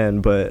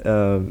understand, but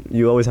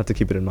you always have to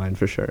keep it in mind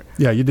for sure.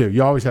 Yeah, you do.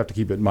 You always have to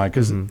keep it in mind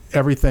because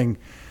everything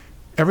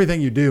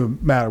you do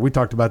matters. We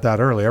talked about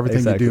that earlier.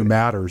 Everything you do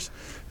matters.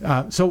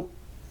 So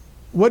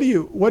what do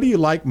you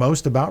like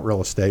most about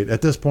real estate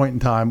at this point in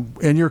time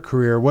in your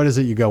career? What is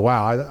it you go,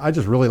 wow, I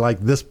just really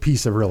like this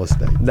piece of real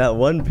estate? That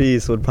one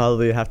piece would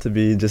probably have to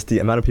be just the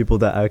amount of people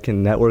that I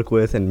can network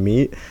with and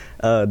meet.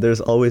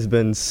 There's always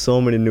been so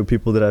many new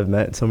people that I've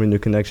met, so many new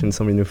connections,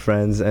 so many new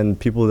friends, and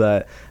people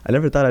that I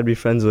never thought I'd be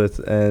friends with.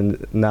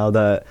 And now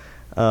that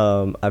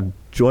I've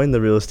joined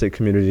the real estate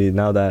community,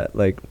 now that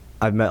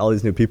I've met all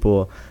these new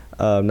people,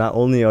 not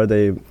only are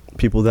they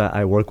people that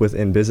I work with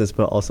in business,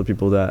 but also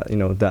people that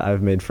that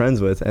I've made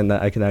friends with, and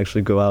that I can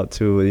actually go out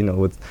to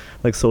with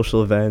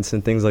social events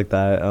and things like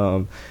that.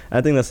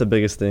 I think that's the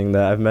biggest thing,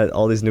 that I've met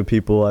all these new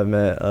people. I've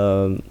met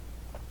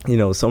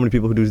so many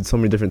people who do so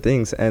many different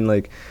things, and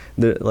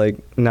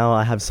now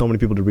I have so many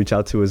people to reach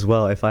out to as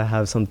well. If I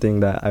have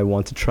something that I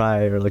want to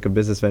try, or a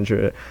business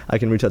venture, I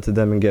can reach out to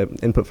them and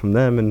get input from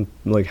them and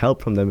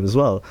help from them as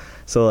well.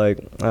 So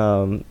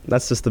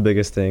that's just the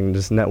biggest thing,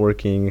 just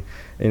networking,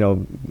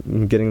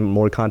 getting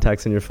more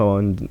contacts in your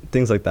phone,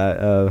 things like that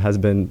has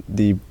been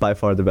by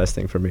far the best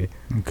thing for me.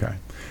 Okay,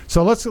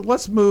 so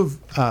let's move.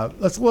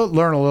 Let's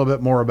learn a little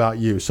bit more about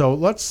you. So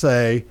let's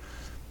say,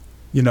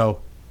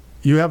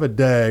 you have a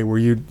day where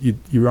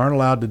you aren't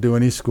allowed to do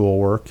any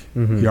schoolwork.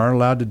 You aren't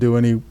allowed to do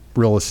any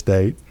real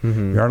estate.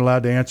 You aren't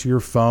allowed to answer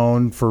your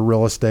phone for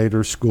real estate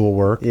or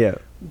schoolwork. Yeah.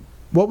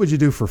 What would you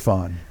do for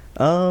fun?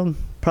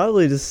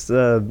 Probably just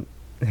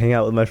hang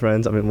out with my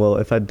friends. I mean, well,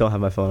 if I don't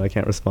have my phone, I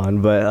can't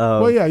respond.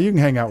 But you can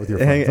hang out with your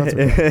friends. That's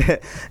okay.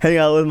 Hang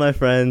out with my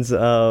friends,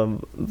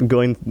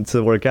 going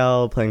to work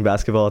out, playing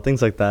basketball,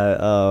 things like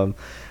that.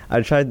 I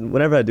tried,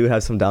 whenever I do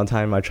have some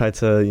downtime, I try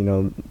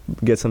to,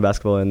 get some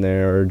basketball in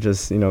there, or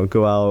just,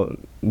 go out,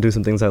 do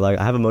some things I like.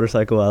 I have a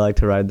motorcycle. I like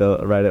to ride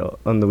it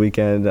on the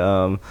weekend,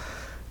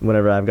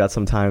 whenever I've got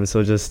some time.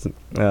 So just,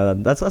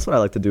 that's what I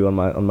like to do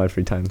on my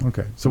free time.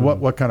 Okay. So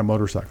what kind of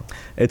motorcycle?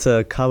 It's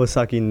a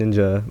Kawasaki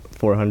Ninja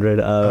 400.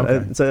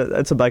 Okay.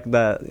 It's a bike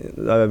that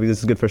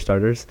is good for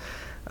starters.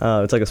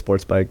 It's like a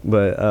sports bike,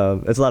 but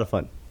it's a lot of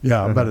fun.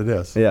 Yeah, I bet it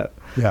is. Yeah.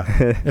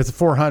 It's a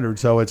 400,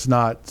 so it's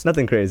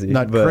nothing crazy.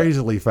 Not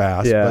crazily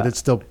fast, but it's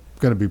still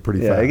going to be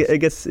pretty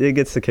fast. It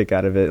gets a kick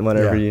out of it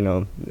whenever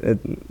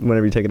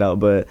whenever you take it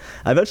out. But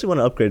I eventually want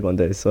to upgrade one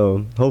day,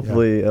 so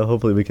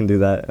hopefully we can do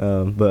that.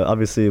 But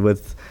obviously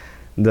with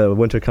the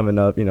winter coming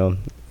up,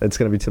 it's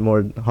going to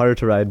be harder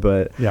to ride.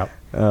 But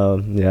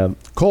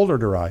colder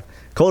to ride.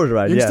 Colder to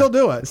ride. You can still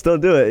do it. Still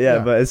do it. Yeah,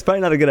 but it's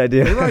probably not a good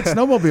idea. You ride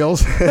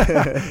snowmobiles.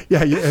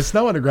 It's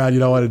snow on the ground.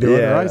 You don't want to do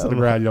it. Or ice on the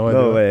ground. You don't want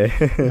to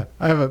do it. No way.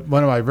 I have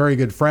one of my very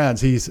good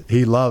friends.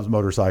 He loves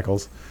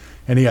motorcycles,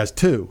 and he has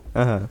two.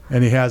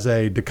 And he has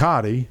a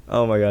Ducati.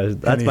 Oh my gosh,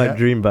 that's my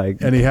dream bike.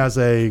 And he has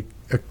a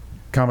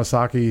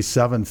Kawasaki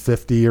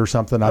 750 or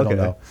something. I don't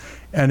know.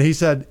 And he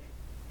said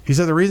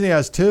the reason he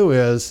has two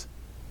is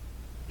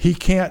he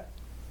can't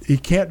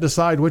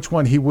decide which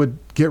one he would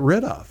get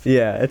rid of.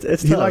 Yeah,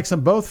 it's he tough. likes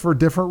them both for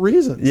different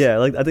reasons. Yeah,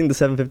 like I think the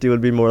 750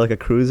 would be more like a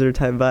cruiser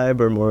type vibe,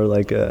 or more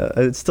like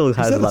it still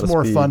has a lot of speed.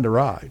 It's more fun to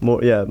ride.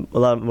 A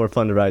lot more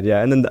fun to ride.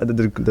 Yeah, and then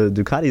the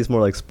Ducati is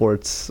more like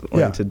sports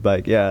oriented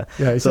bike. Yeah.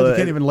 Yeah, he said you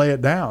can't even lay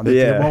it down.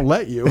 It won't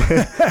let you.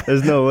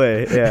 There's no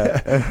way.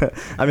 Yeah.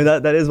 I mean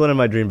that is one of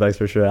my dream bikes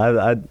for sure.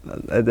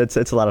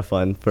 It's a lot of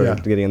fun for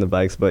getting in the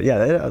bikes, but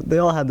yeah, they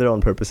all have their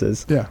own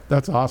purposes. Yeah,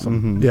 that's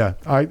awesome. Mm-hmm. Yeah,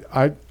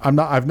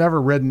 I've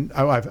never ridden.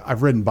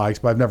 I've ridden bikes,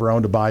 but I've never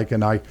owned a bike,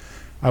 and I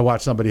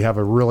watched somebody have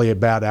a really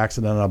bad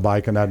accident on a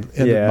bike, and that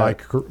ended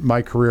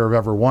my career of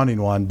ever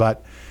wanting one.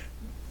 But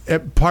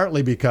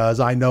partly because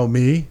I know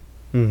me,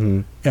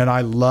 and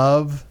I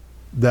love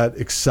that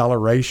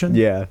acceleration.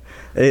 Yeah,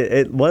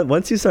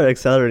 once you start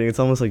accelerating, it's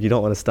almost like you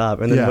don't want to stop.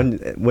 And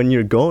then when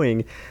you're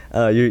going,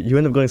 you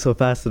end up going so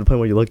fast to the point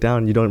where you look down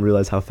and you don't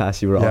realize how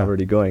fast you were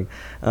already going.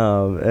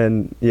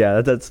 And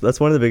yeah, that's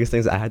one of the biggest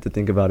things I had to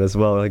think about as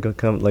well.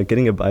 Like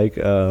getting a bike,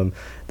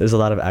 there's a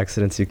lot of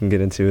accidents you can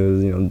get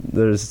into. You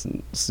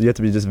have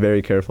to be just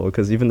very careful,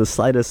 because even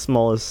the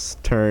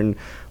smallest turn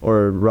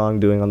or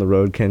wrongdoing on the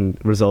road can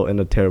result in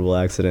a terrible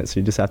accident. So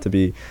you just have to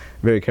be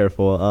very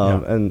careful.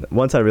 And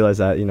once I realized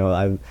that,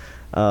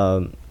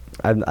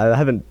 I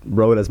haven't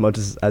rode as much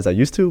as I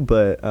used to,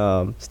 but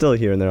still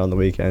here and there on the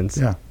weekends.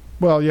 Yeah.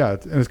 Well, yeah,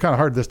 and it's kind of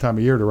hard this time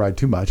of year to ride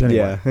too much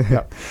anyway.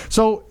 Yeah.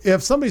 So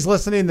if somebody's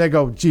listening, they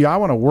go, gee, I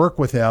want to work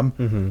with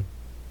him.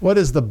 What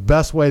is the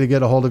best way to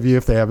get a hold of you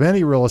if they have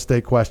any real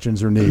estate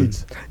questions or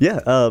needs?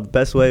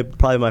 Best way,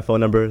 probably my phone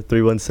number,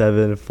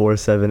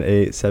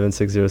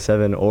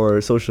 317-478-7607,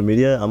 or social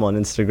media. I'm on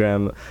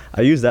Instagram.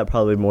 I use that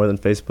probably more than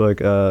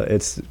Facebook.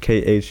 It's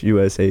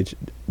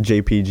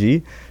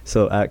KHUSHJPG.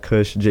 So at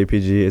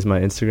KhushJPG is my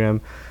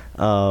Instagram.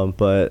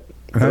 But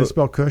how do you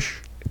spell Kush?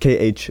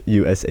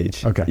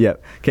 KHUSH. Okay.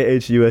 Yep.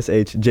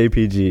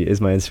 KHUSHJPG is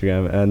my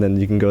Instagram, and then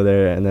you can go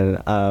there. And then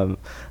I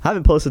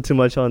haven't posted too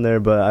much on there,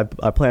 but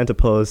I plan to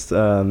post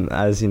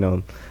as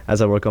I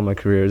work on my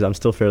careers. I'm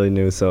still fairly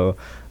new, so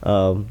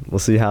we'll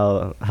see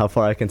how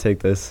far I can take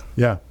this.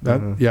 Yeah.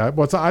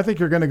 Well, I think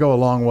you're going to go a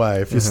long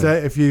way if you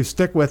if you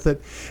stick with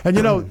it. And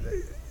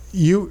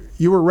you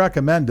were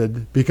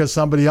recommended because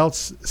somebody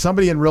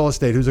in real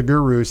estate who's a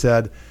guru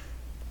said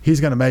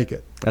he's going to make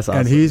it. That's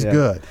awesome. And he's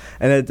good.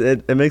 And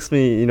it makes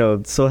me,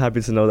 so happy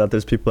to know that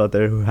there's people out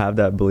there who have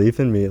that belief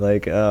in me.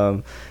 Like,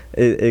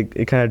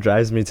 it kind of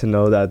drives me to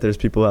know that there's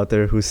people out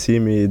there who see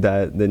me,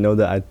 that they know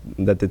that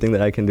they think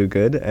that I can do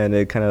good, and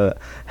it kind of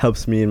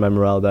helps me in my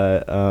morale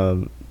that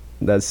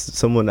that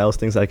someone else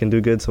thinks I can do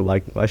good. So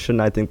why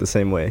shouldn't I think the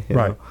same way? You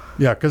know?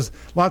 Yeah, because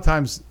a lot of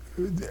times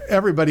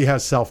everybody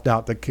has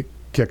self-doubt that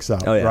kicks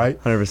up,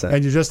 right? 100%.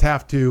 And you just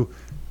have to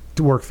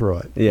work through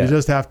it. Yeah. You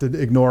just have to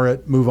ignore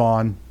it, move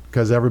on,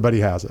 because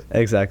everybody has it.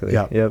 Exactly.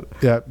 Yeah. Yep.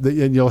 Yeah.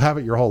 And you'll have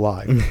it your whole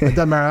life. It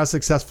doesn't matter how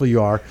successful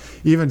you are.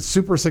 Even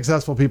super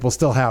successful people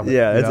still have it.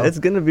 Yeah. It's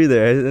going to be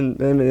there.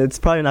 And it's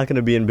probably not going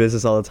to be in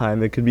business all the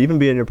time. It could even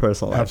be in your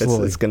personal life.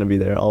 Absolutely. It's going to be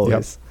there always.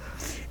 Yep.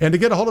 And to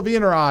get a hold of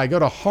Ian or I, go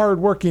to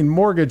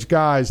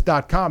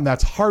hardworkingmortgageguys.com.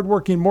 That's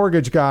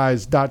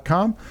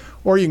hardworkingmortgageguys.com.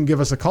 Or you can give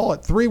us a call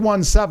at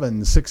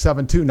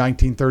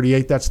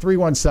 317-672-1938. That's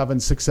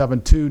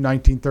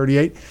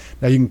 317-672-1938.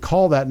 Now, you can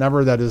call that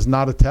number. That is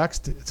not a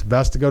text. It's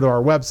best to go to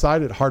our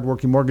website at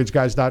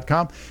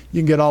hardworkingmortgageguys.com.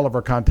 You can get all of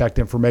our contact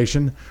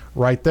information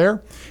right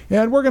there.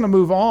 And we're going to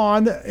move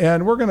on,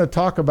 and we're going to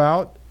talk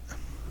about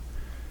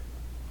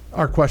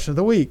our question of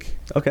the week.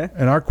 Okay.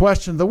 And our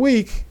question of the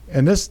week,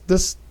 and this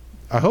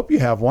I hope you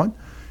have one.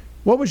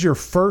 What was your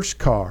first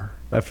car?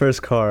 My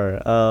first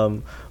car.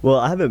 Well,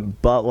 I haven't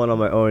bought one on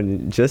my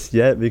own just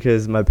yet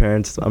because my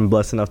parents, I'm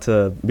blessed enough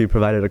to be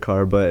provided a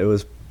car, but it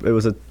was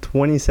a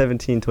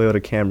 2017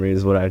 Toyota Camry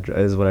is what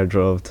I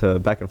drove to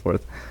back and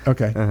forth.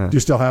 Okay. Do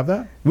you still have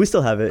that? We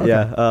still have it, okay.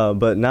 Yeah.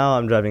 But now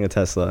I'm driving a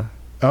Tesla.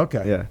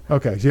 Okay. Yeah.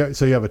 Okay.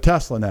 So you have a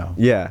Tesla now.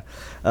 Yeah.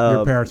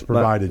 Your parents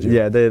provided you.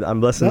 Yeah. I'm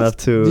blessed enough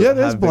to. Yeah,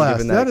 that is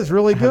blessed. That is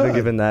really good. Have been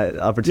given that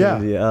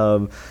opportunity.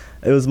 Yeah.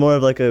 It was more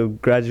of like a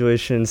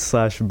graduation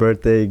 /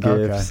 birthday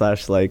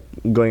gift / like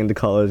going into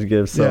college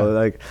gift.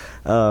 So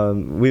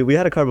we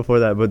had a car before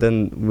that, but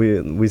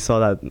then we saw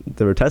that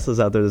there were Teslas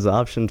out there. There's an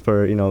option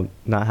for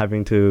not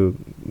having to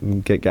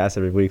get gas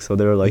every week. So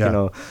they were like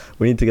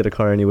we need to get a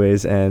car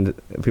anyways, and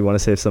if we want to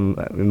save some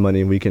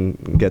money, we can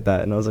get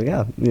that. And I was like,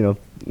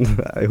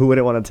 who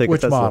wouldn't want to take a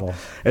Tesla? Which model?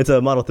 It's a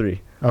Model 3.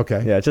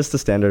 Okay. Yeah, just the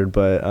standard,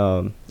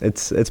 but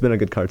it's been a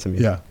good car to me.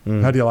 Yeah.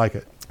 How do you like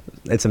it?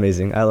 It's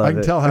amazing. I love it. I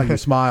can tell how you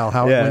smile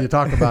when you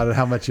talk about it,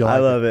 how much you like it. I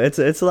love it.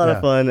 It's a lot of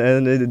fun,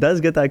 and it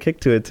does get that kick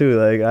to it too.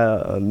 Like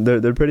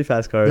they're pretty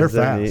fast cars. They're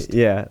fast.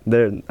 Yeah,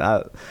 they're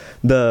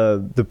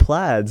the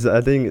plaids.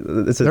 I think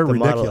the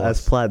model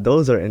S plaid.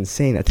 Those are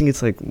insane. I think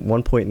it's like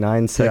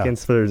 1.9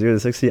 seconds for 0 to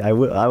 60. I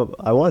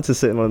want to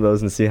sit in one of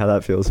those and see how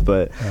that feels.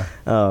 But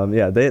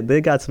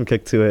they got some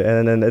kick to it,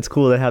 and then it's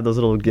cool. They have those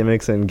little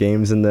gimmicks and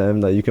games in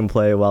them that you can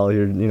play while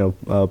you're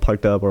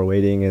parked up or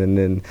waiting, and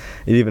then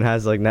it even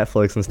has like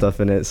Netflix and stuff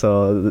in it,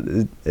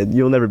 so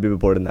you'll never be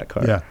bored in that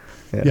car.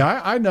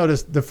 I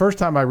noticed the first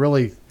time I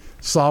really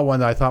saw one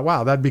that I thought,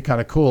 wow, that'd be kind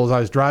of cool. As I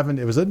was driving,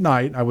 it was at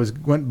night.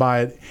 Went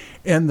by it,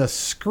 and the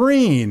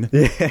screen,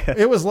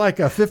 it was like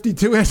a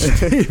 52-inch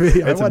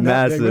TV. It's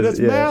massive. But it's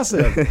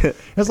massive.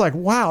 It's like,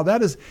 wow,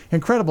 that is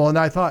incredible. And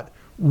I thought,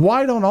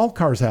 why don't all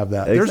cars have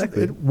that?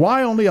 Exactly.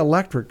 Why only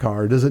electric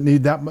car? Does it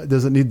need that?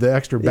 Does it need the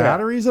extra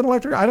batteries in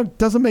electric?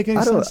 Doesn't make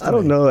any sense. I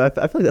don't know. I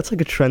feel like that's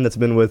like a trend that's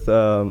been with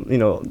all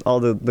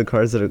the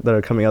cars that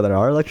are coming out that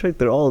are electric.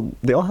 They all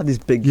have these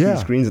big huge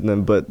screens in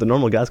them, but the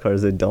normal gas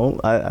cars, they don't.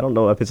 I don't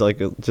know if it's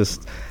like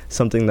just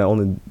something that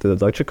only the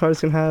electric cars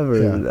can have,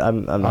 or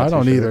I'm not I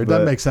don't sure, either. It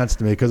doesn't make sense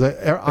to me because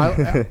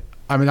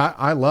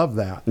I love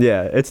that.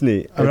 Yeah, it's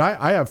neat.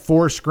 I have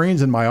 4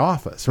 screens in my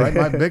office, right?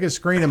 My biggest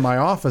screen in my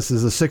office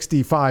is a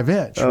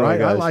 65-inch, right?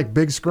 I like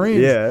big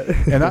screens. Yeah.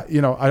 And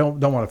I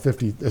don't want a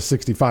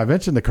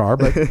 65-inch in the car,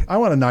 but I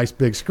want a nice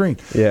big screen.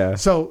 Yeah.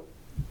 So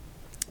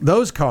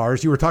those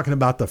cars, you were talking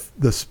about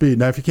the speed.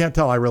 Now, if you can't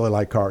tell, I really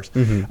like cars.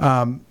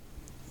 Mm-hmm.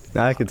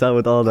 I can tell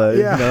with all the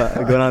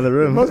going on in the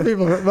room. Most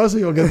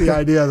people get the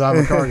idea that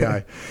I'm a car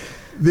guy.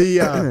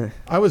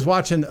 I was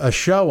watching a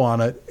show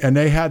on it, and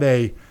they had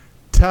a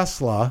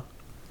Tesla,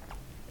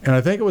 and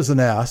I think it was an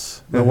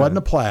S. It wasn't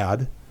a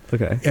Plaid.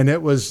 Okay. And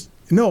it wasn't.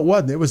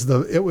 It was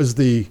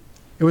the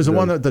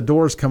one that the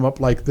doors come up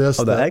like this.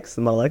 Oh, the X,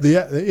 the Model X.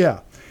 Yeah.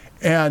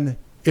 And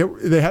it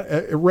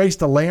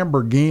raced a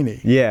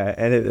Lamborghini. Yeah,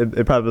 and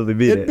it probably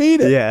beat it. It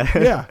beat it.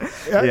 Yeah.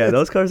 Yeah.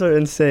 Those cars are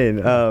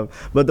insane.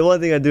 But the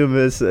one thing I do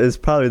miss is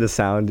probably the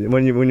sound.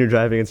 When you're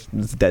driving, it's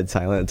dead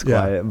silent. It's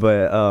quiet.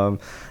 But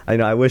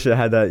I wish it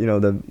had that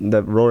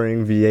that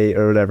roaring V8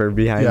 or whatever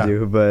behind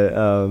you.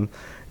 But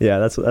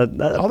that's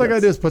all they gotta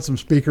do is put some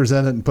speakers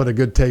in it and put a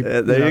good tape.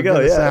 There you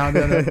go. Sound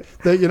in it.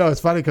 It's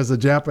funny because the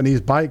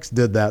Japanese bikes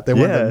did that. They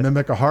wanted to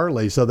mimic a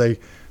Harley, so they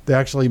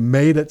actually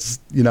made it.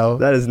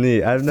 That is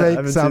neat. I haven't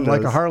sound seen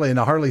like those. a Harley, and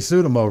a Harley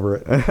sued them over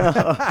it.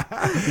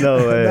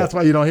 No way. That's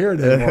why you don't hear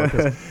it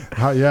anymore.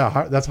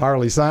 That's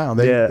Harley sound.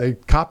 They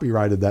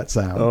copyrighted that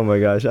sound. Oh my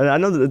gosh! I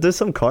know that there's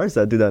some cars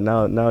that do that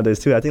nowadays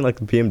too. I think like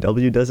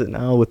BMW does it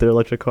now with their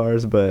electric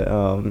cars, but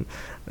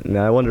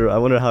I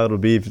wonder how it'll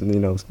be.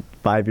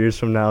 5 years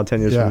from now, 10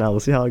 years from now,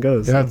 we'll see how it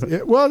goes.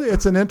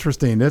 It's an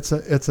interesting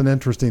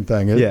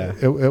thing.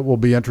 It will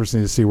be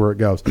interesting to see where it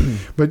goes.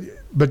 but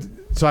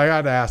so I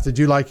got to ask, did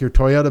you like your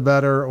Toyota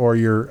better or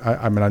your?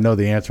 I know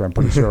the answer. I'm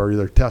pretty sure, or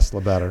your Tesla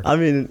better. I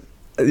mean,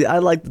 I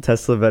like the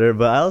Tesla better,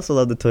 but I also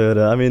love the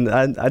Toyota. I mean,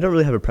 I don't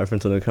really have a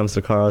preference when it comes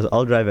to cars.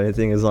 I'll drive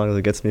anything as long as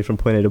it gets me from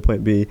point A to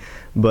point B.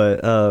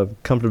 But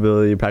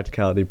comfortability,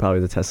 practicality,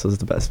 probably the Tesla is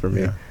the best for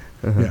me. Yeah.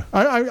 Yeah,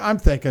 I'm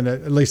thinking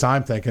it. At least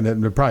I'm thinking it,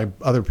 and probably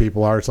other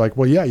people are. It's like,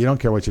 well, you don't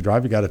care what you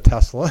drive. You got a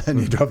Tesla, and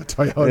you drove a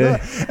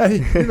Toyota, and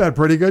you've had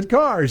pretty good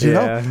cars. You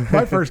know,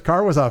 my first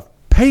car was a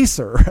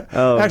Pacer.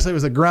 Oh. Actually, it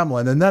was a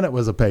Gremlin, and then it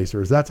was a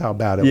Pacer. That's how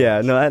bad it was.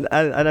 Yeah, no, and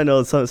I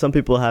know some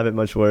people have it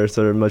much worse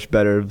or much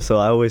better. So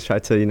I always try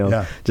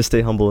to, just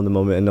stay humble in the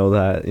moment and know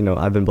that,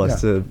 I've been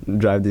blessed to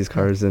drive these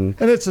cars. And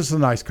it's just a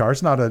nice car.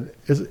 It's not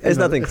it's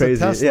nothing crazy.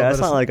 Tesla, it's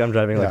not like I'm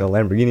driving like a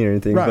Lamborghini or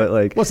anything. Right. But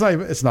like,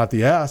 well, it's not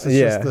the S.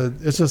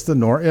 It's just the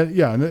Nor.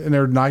 And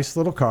they're nice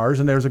little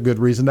cars, and there's a good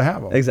reason to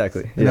have them.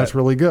 Exactly. And that's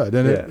really good.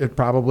 And it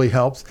probably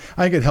helps.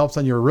 I think it helps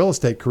on your real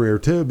estate career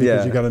too,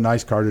 because you got a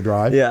nice car to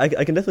drive. Yeah, I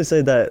can definitely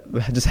say that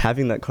just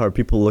having that car,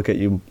 people look at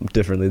you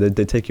differently.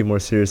 They take you more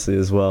seriously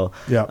as well.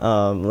 Yeah.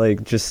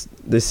 Like just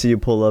they see you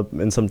pull up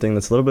in something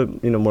that's a little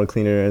bit more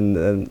cleaner,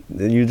 and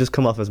you just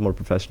come off as more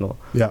professional.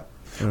 Yeah.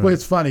 Well,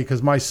 it's funny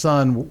because my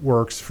son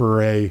works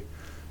for a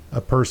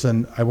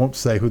person. I won't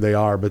say who they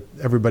are, but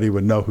everybody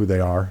would know who they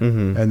are,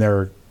 and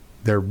they're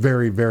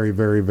very, very,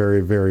 very,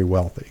 very, very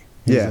wealthy.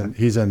 He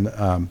was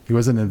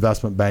in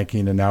investment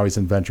banking, and now he's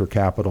in venture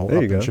capital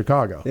up in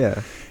Chicago.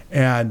 Yeah.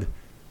 And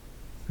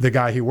the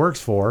guy he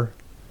works for,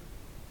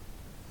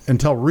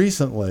 until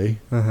recently,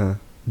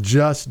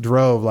 just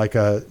drove like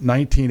a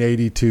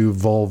 1982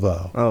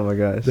 Volvo. Oh my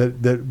gosh!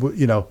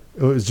 That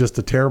it was just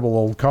a terrible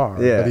old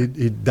car. Yeah.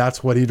 But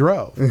that's what he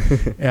drove.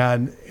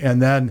 and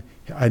then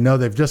I know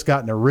they've just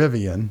gotten a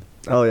Rivian.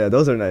 Oh yeah,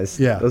 those are nice.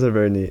 Yeah, those are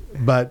very neat.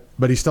 But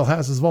he still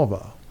has his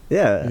Volvo.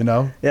 Yeah.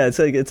 Yeah, it's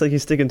like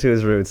he's sticking to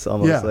his roots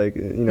almost. Yeah. Like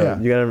you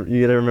gotta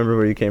remember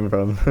where you came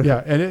from.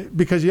 Yeah, and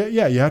because you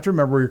have to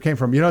remember where you came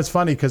from. It's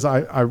funny because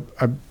I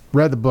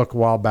read the book a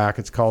while back.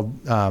 It's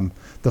called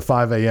The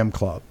 5 a.m.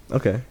 Club.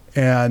 Okay.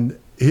 And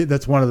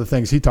that's one of the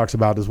things he talks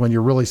about is when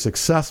you're really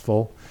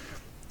successful,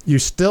 you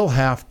still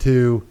have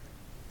to.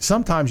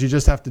 Sometimes you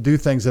just have to do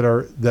things that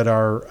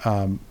are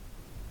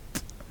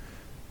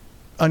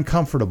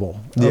uncomfortable.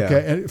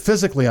 Okay, and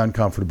physically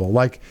uncomfortable.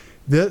 Like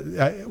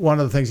one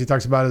of the things he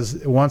talks about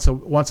is once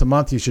a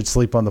month you should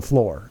sleep on the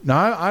floor.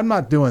 Now I'm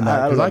not doing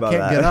that because I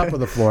can't get up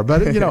on the floor.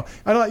 But you don't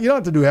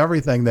have to do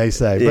everything they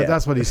say. But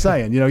that's what he's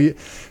saying.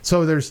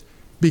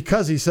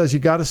 Because he says you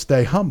got to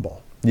stay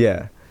humble.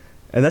 Yeah,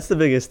 and that's the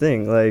biggest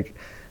thing. Like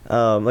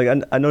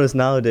I notice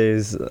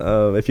nowadays,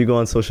 if you go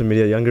on social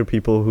media, younger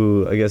people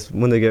who I guess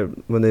when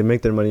they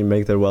make their money,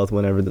 make their wealth,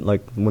 when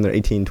they're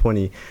 18,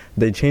 20,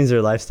 they change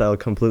their lifestyle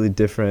completely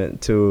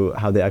different to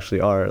how they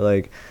actually are.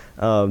 Like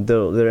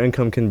their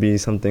income can be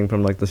something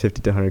from like the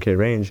 50 to 100K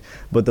range,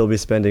 but they'll be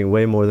spending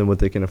way more than what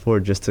they can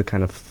afford just to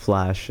kind of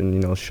flash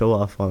and, show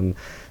off on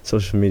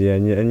social media.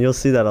 And you'll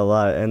see that a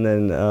lot. And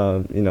then,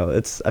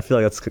 I feel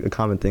like that's a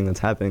common thing that's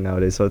happening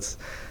nowadays. So it's,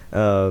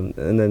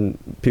 and then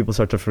people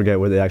start to forget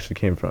where they actually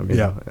came from. You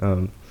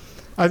know?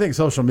 I think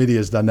social media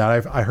has done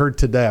that. I heard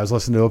today, I was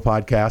listening to a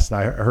podcast, and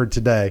I heard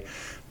today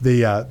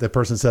the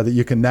person said that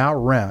you can now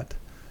rent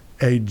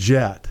a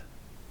jet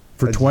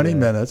for 20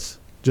 minutes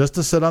just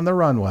to sit on the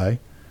runway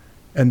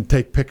and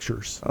take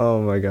pictures.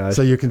 Oh my gosh.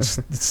 So you can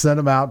send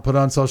them out, put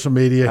on social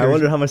media. I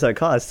wonder how much that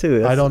costs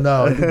too. I don't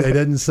know. They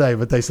didn't say,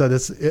 but they said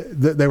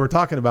they were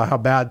talking about how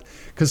bad,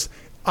 because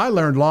I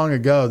learned long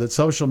ago that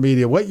social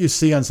media, what you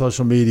see on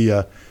social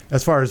media,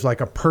 as far as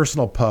like a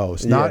personal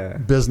post,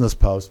 not business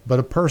post, but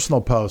a personal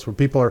post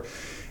where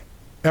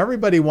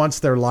everybody wants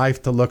their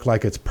life to look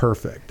like it's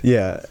perfect.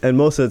 Yeah, and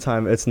most of the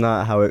time, it's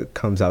not how it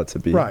comes out to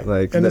be. Right,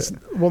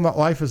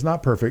 life is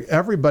not perfect.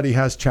 Everybody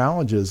has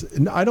challenges.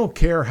 And I don't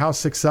care how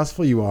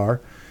successful you are.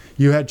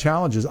 You had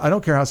challenges. I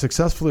don't care how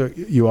successful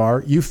you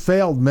are. You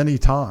failed many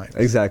times.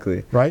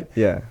 Exactly. Right?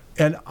 Yeah.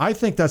 And I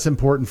think that's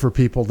important for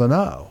people to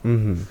know.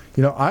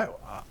 Mm-hmm.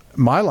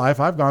 My life,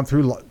 I've gone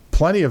through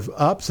plenty of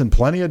ups and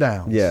plenty of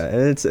downs. Yeah,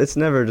 and it's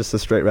never just a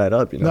straight ride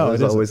up. No,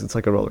 it's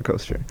like a roller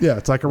coaster. Yeah,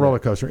 it's like a roller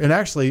coaster, and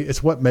actually,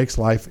 it's what makes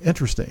life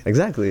interesting.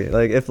 Exactly.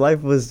 Like if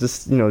life was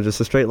just just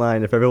a straight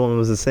line, if everyone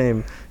was the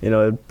same,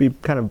 it'd be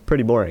kind of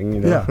pretty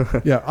boring. Yeah.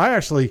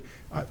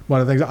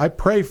 One of the things I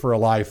pray for a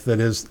life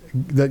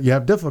that you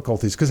have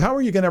difficulties, because how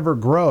are you going to ever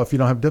grow if you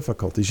don't have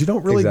difficulties? You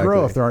don't really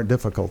grow if there aren't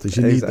difficulties.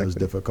 You need those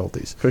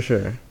difficulties for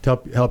sure to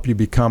help you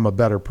become a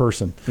better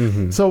person.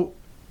 Mm-hmm. So.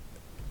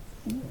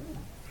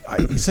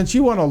 Since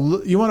you want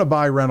to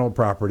buy rental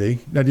property,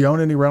 now do you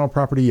own any rental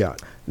property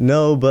yet?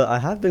 No, but I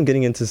have been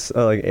getting into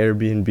like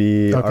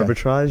Airbnb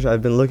arbitrage.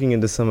 I've been looking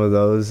into some of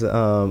those.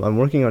 I'm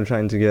working on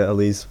trying to get a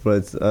lease,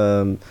 but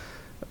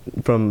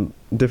from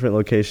different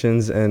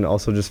locations, and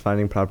also just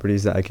finding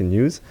properties that I can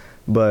use.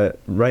 But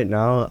right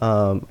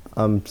now,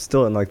 I'm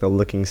still in like the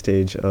looking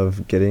stage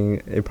of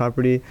getting a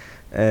property,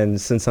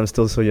 and since I'm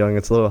still so young,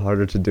 it's a little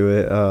harder to do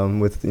it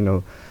with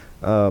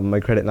my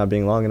credit not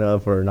being long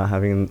enough, or not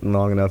having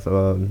long enough,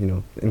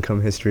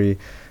 income history.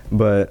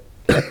 But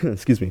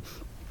excuse me,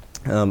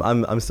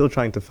 I'm still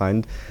trying to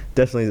find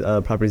definitely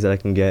properties that I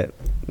can get,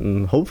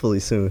 hopefully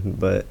soon.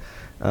 But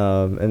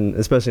and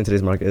especially in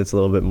today's market, it's a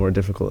little bit more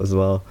difficult as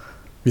well.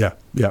 Yeah.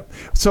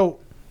 So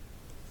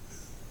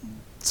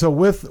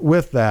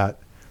with that,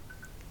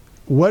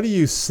 what do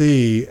you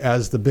see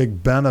as the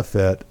big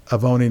benefit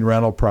of owning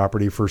rental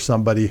property for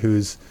somebody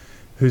who's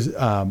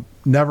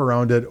never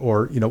owned it,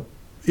 or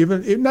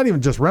even not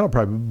even just rental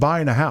property, but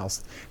buying a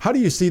house? How do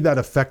you see that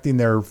affecting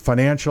their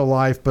financial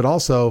life, but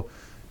also,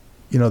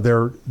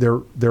 their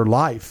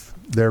life,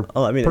 their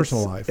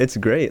personal life? It's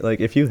great.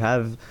 Like if you're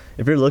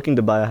looking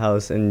to buy a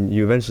house and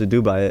you eventually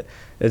do buy it,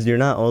 you're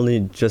not only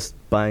just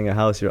buying a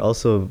house, you're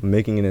also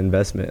making an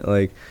investment.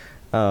 Like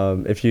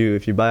if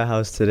you buy a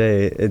house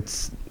today,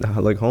 it's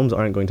like homes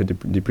aren't going to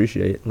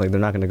depreciate. Like they're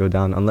not going to go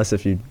down unless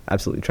if you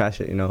absolutely trash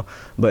it,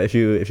 But if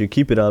you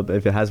keep it up,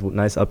 if it has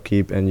nice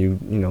upkeep, and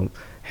you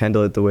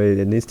handle it the way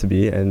it needs to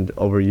be, and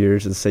over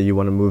years, let's say you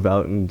want to move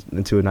out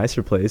into a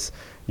nicer place,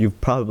 you've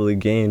probably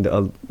gained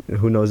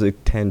who knows,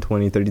 like $10,000,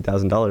 $20,000,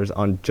 $30,000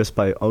 on just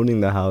by owning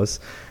the house.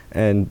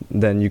 And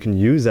then you can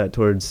use that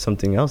towards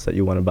something else that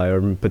you want to buy,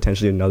 or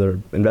potentially another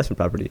investment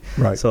property.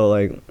 Right. So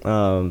like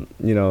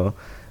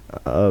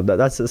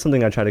that's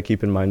something I try to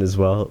keep in mind as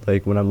well.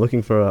 Like when I'm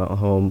looking for a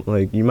home,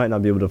 like you might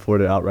not be able to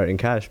afford it outright in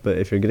cash, but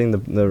if you're getting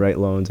the right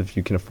loans, if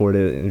you can afford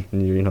it,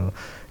 and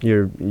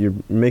you're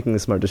making a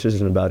smart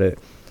decision about it,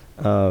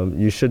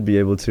 you should be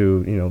able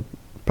to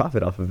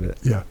profit off of it.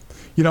 Yeah,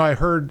 I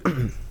heard,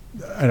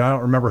 and I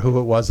don't remember who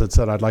it was that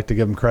said, I'd like to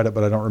give them credit,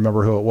 but I don't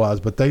remember who it was.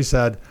 But they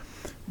said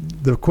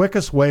the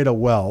quickest way to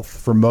wealth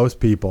for most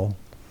people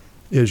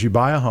is you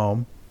buy a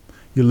home,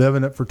 you live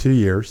in it for 2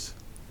 years,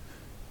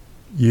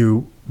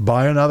 you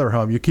buy another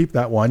home, you keep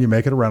that one, you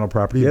make it a rental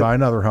property, you buy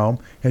another home,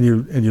 and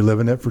you live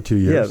in it for 2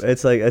 years. Yeah,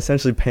 it's like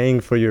essentially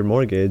paying for your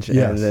mortgage,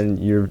 and then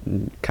you're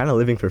kind of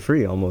living for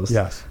free almost.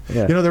 Yes.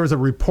 Yeah. There was a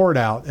report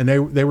out, and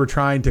they were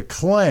trying to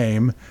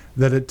claim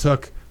that it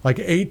took like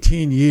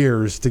 18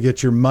 years to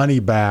get your money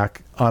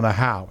back on a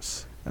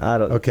house. I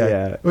don't. Okay.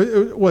 Yeah.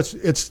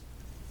 It's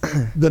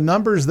the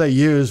numbers they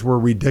used were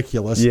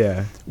ridiculous.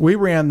 Yeah. We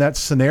ran that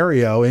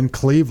scenario in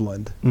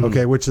Cleveland,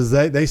 okay, which is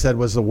they said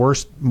was the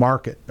worst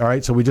market. All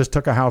right. So we just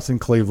took a house in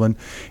Cleveland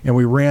and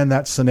we ran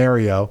that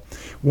scenario.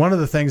 One of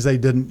the things they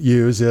didn't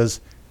use is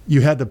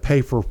you had to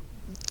pay to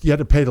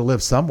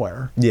live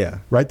somewhere. Yeah.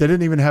 Right. They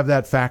didn't even have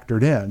that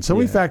factored in. So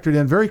we factored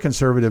in very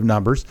conservative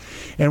numbers,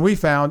 and we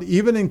found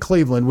even in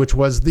Cleveland, which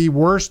was the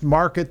worst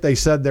market they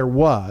said there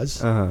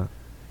was,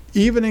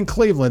 even in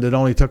Cleveland, it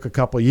only took a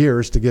couple of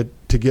years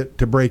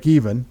to break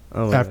even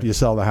after you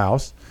sell the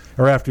house,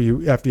 or after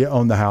you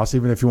own the house,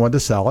 even if you wanted to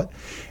sell it.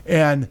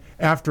 And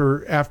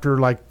after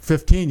like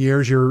 15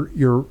 years, you're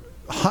 $80,000,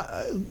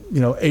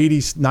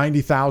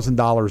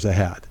 $90,000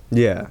 ahead.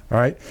 Yeah. All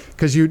right.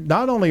 Because you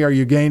not only are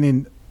you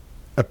gaining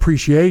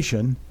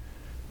appreciation,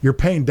 you're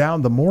paying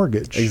down the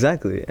mortgage.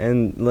 Exactly.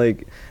 And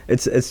like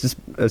it's just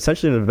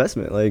essentially an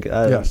investment. Like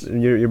Yes.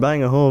 you're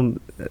buying a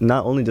home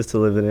not only just to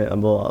live in it.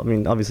 Well, I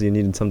mean, obviously you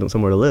need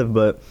somewhere to live,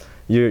 but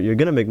you're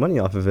gonna make money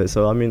off of it.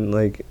 So I mean,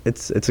 like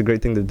it's a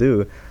great thing to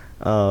do.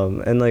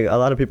 And like a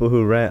lot of people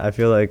who rent, I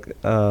feel like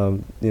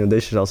they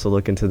should also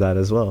look into that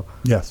as well.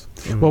 Yes.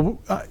 Well,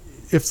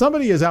 if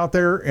somebody is out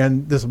there,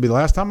 and this will be the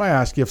last time I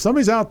ask you, if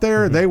somebody's out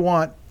there, they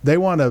want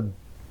to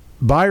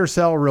buy or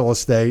sell real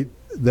estate,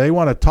 they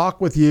want to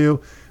talk with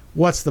you,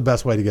 what's the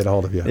best way to get a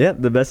hold of you? Yeah,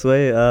 the best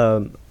way.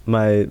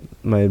 My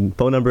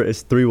phone number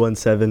is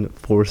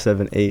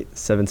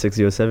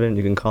 317-478-7607.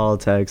 You can call,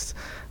 text,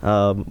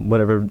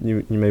 whatever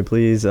you may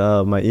please.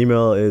 My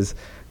email is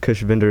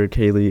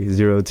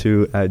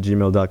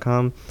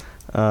Khushvider02@gmail.com.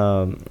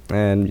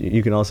 And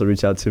you can also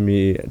reach out to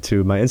me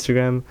to my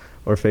Instagram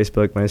or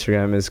Facebook. My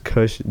Instagram is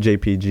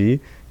KhushJPG,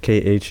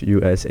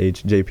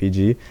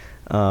 KHUSHJPG.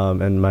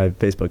 And my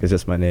Facebook is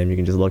just my name. You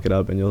can just look it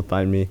up and you'll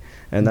find me.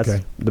 And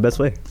that's the best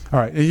way. All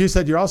right. And you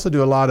said you also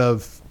do a lot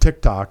of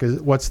TikTok.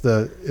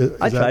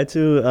 I try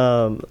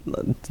to.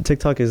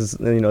 TikTok is,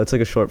 it's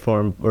like a short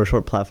form or a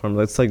short platform.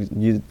 It's like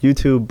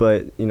YouTube,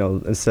 but,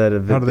 instead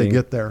of How do they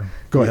get there?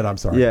 Go ahead. I'm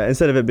sorry. Yeah.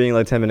 Instead of it being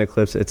like 10-minute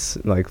clips, it's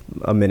like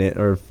a minute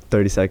or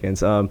 30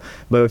 seconds. But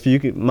if you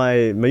can,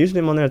 my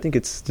username on there, I think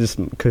it's just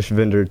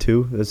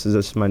Khushvider2. This is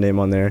just my name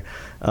on there.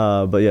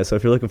 But yeah, so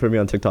if you're looking for me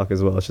on TikTok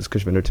as well, it's just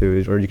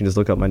Khushvider2, or you can just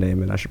look up my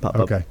name and I should pop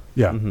up. Okay.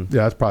 Yeah. Yeah.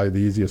 That's probably the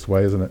easiest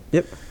way, isn't it?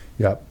 Yep.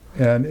 Yep.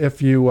 And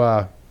if you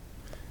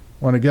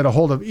want to get a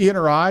hold of Ian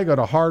or I, go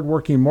to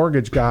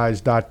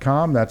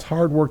hardworkingmortgageguys.com. That's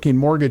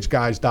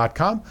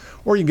hardworkingmortgageguys.com.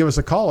 Or you can give us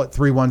a call at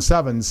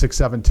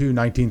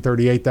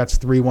 317-672-1938. That's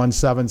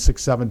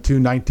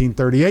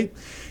 317-672-1938.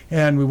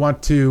 And we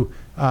want to,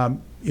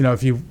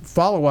 if you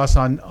follow us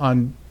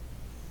on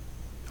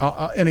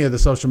any of the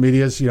social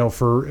medias,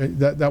 for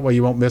that way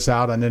you won't miss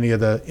out on any of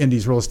the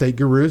Indies Real Estate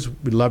Gurus.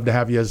 We'd love to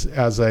have you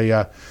as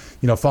a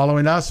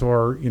following us,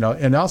 or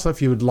and also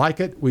if you would like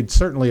it, we'd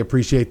certainly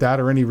appreciate that,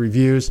 or any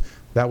reviews.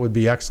 That would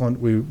be excellent.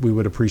 We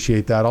would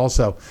appreciate that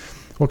also.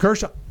 Well,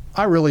 Khush,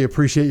 I really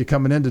appreciate you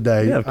coming in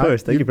today. Yeah, of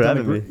course. Thank you for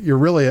having me. You're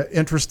really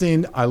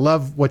interesting. I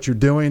love what you're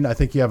doing. I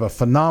think you have a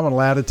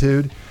phenomenal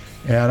attitude,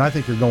 and I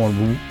think you're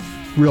going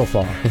real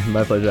far.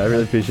 My pleasure. I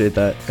really appreciate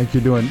that. I think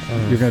you're going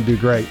to do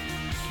great.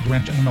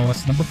 Branch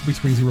NMLS number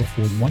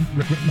 33041.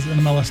 Rick Ritten's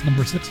NMLS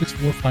number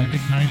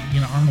 664589.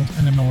 Ian Arnold's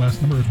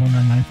NMLS number is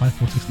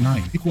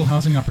 1995469. Equal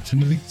housing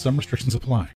opportunity. Some restrictions apply.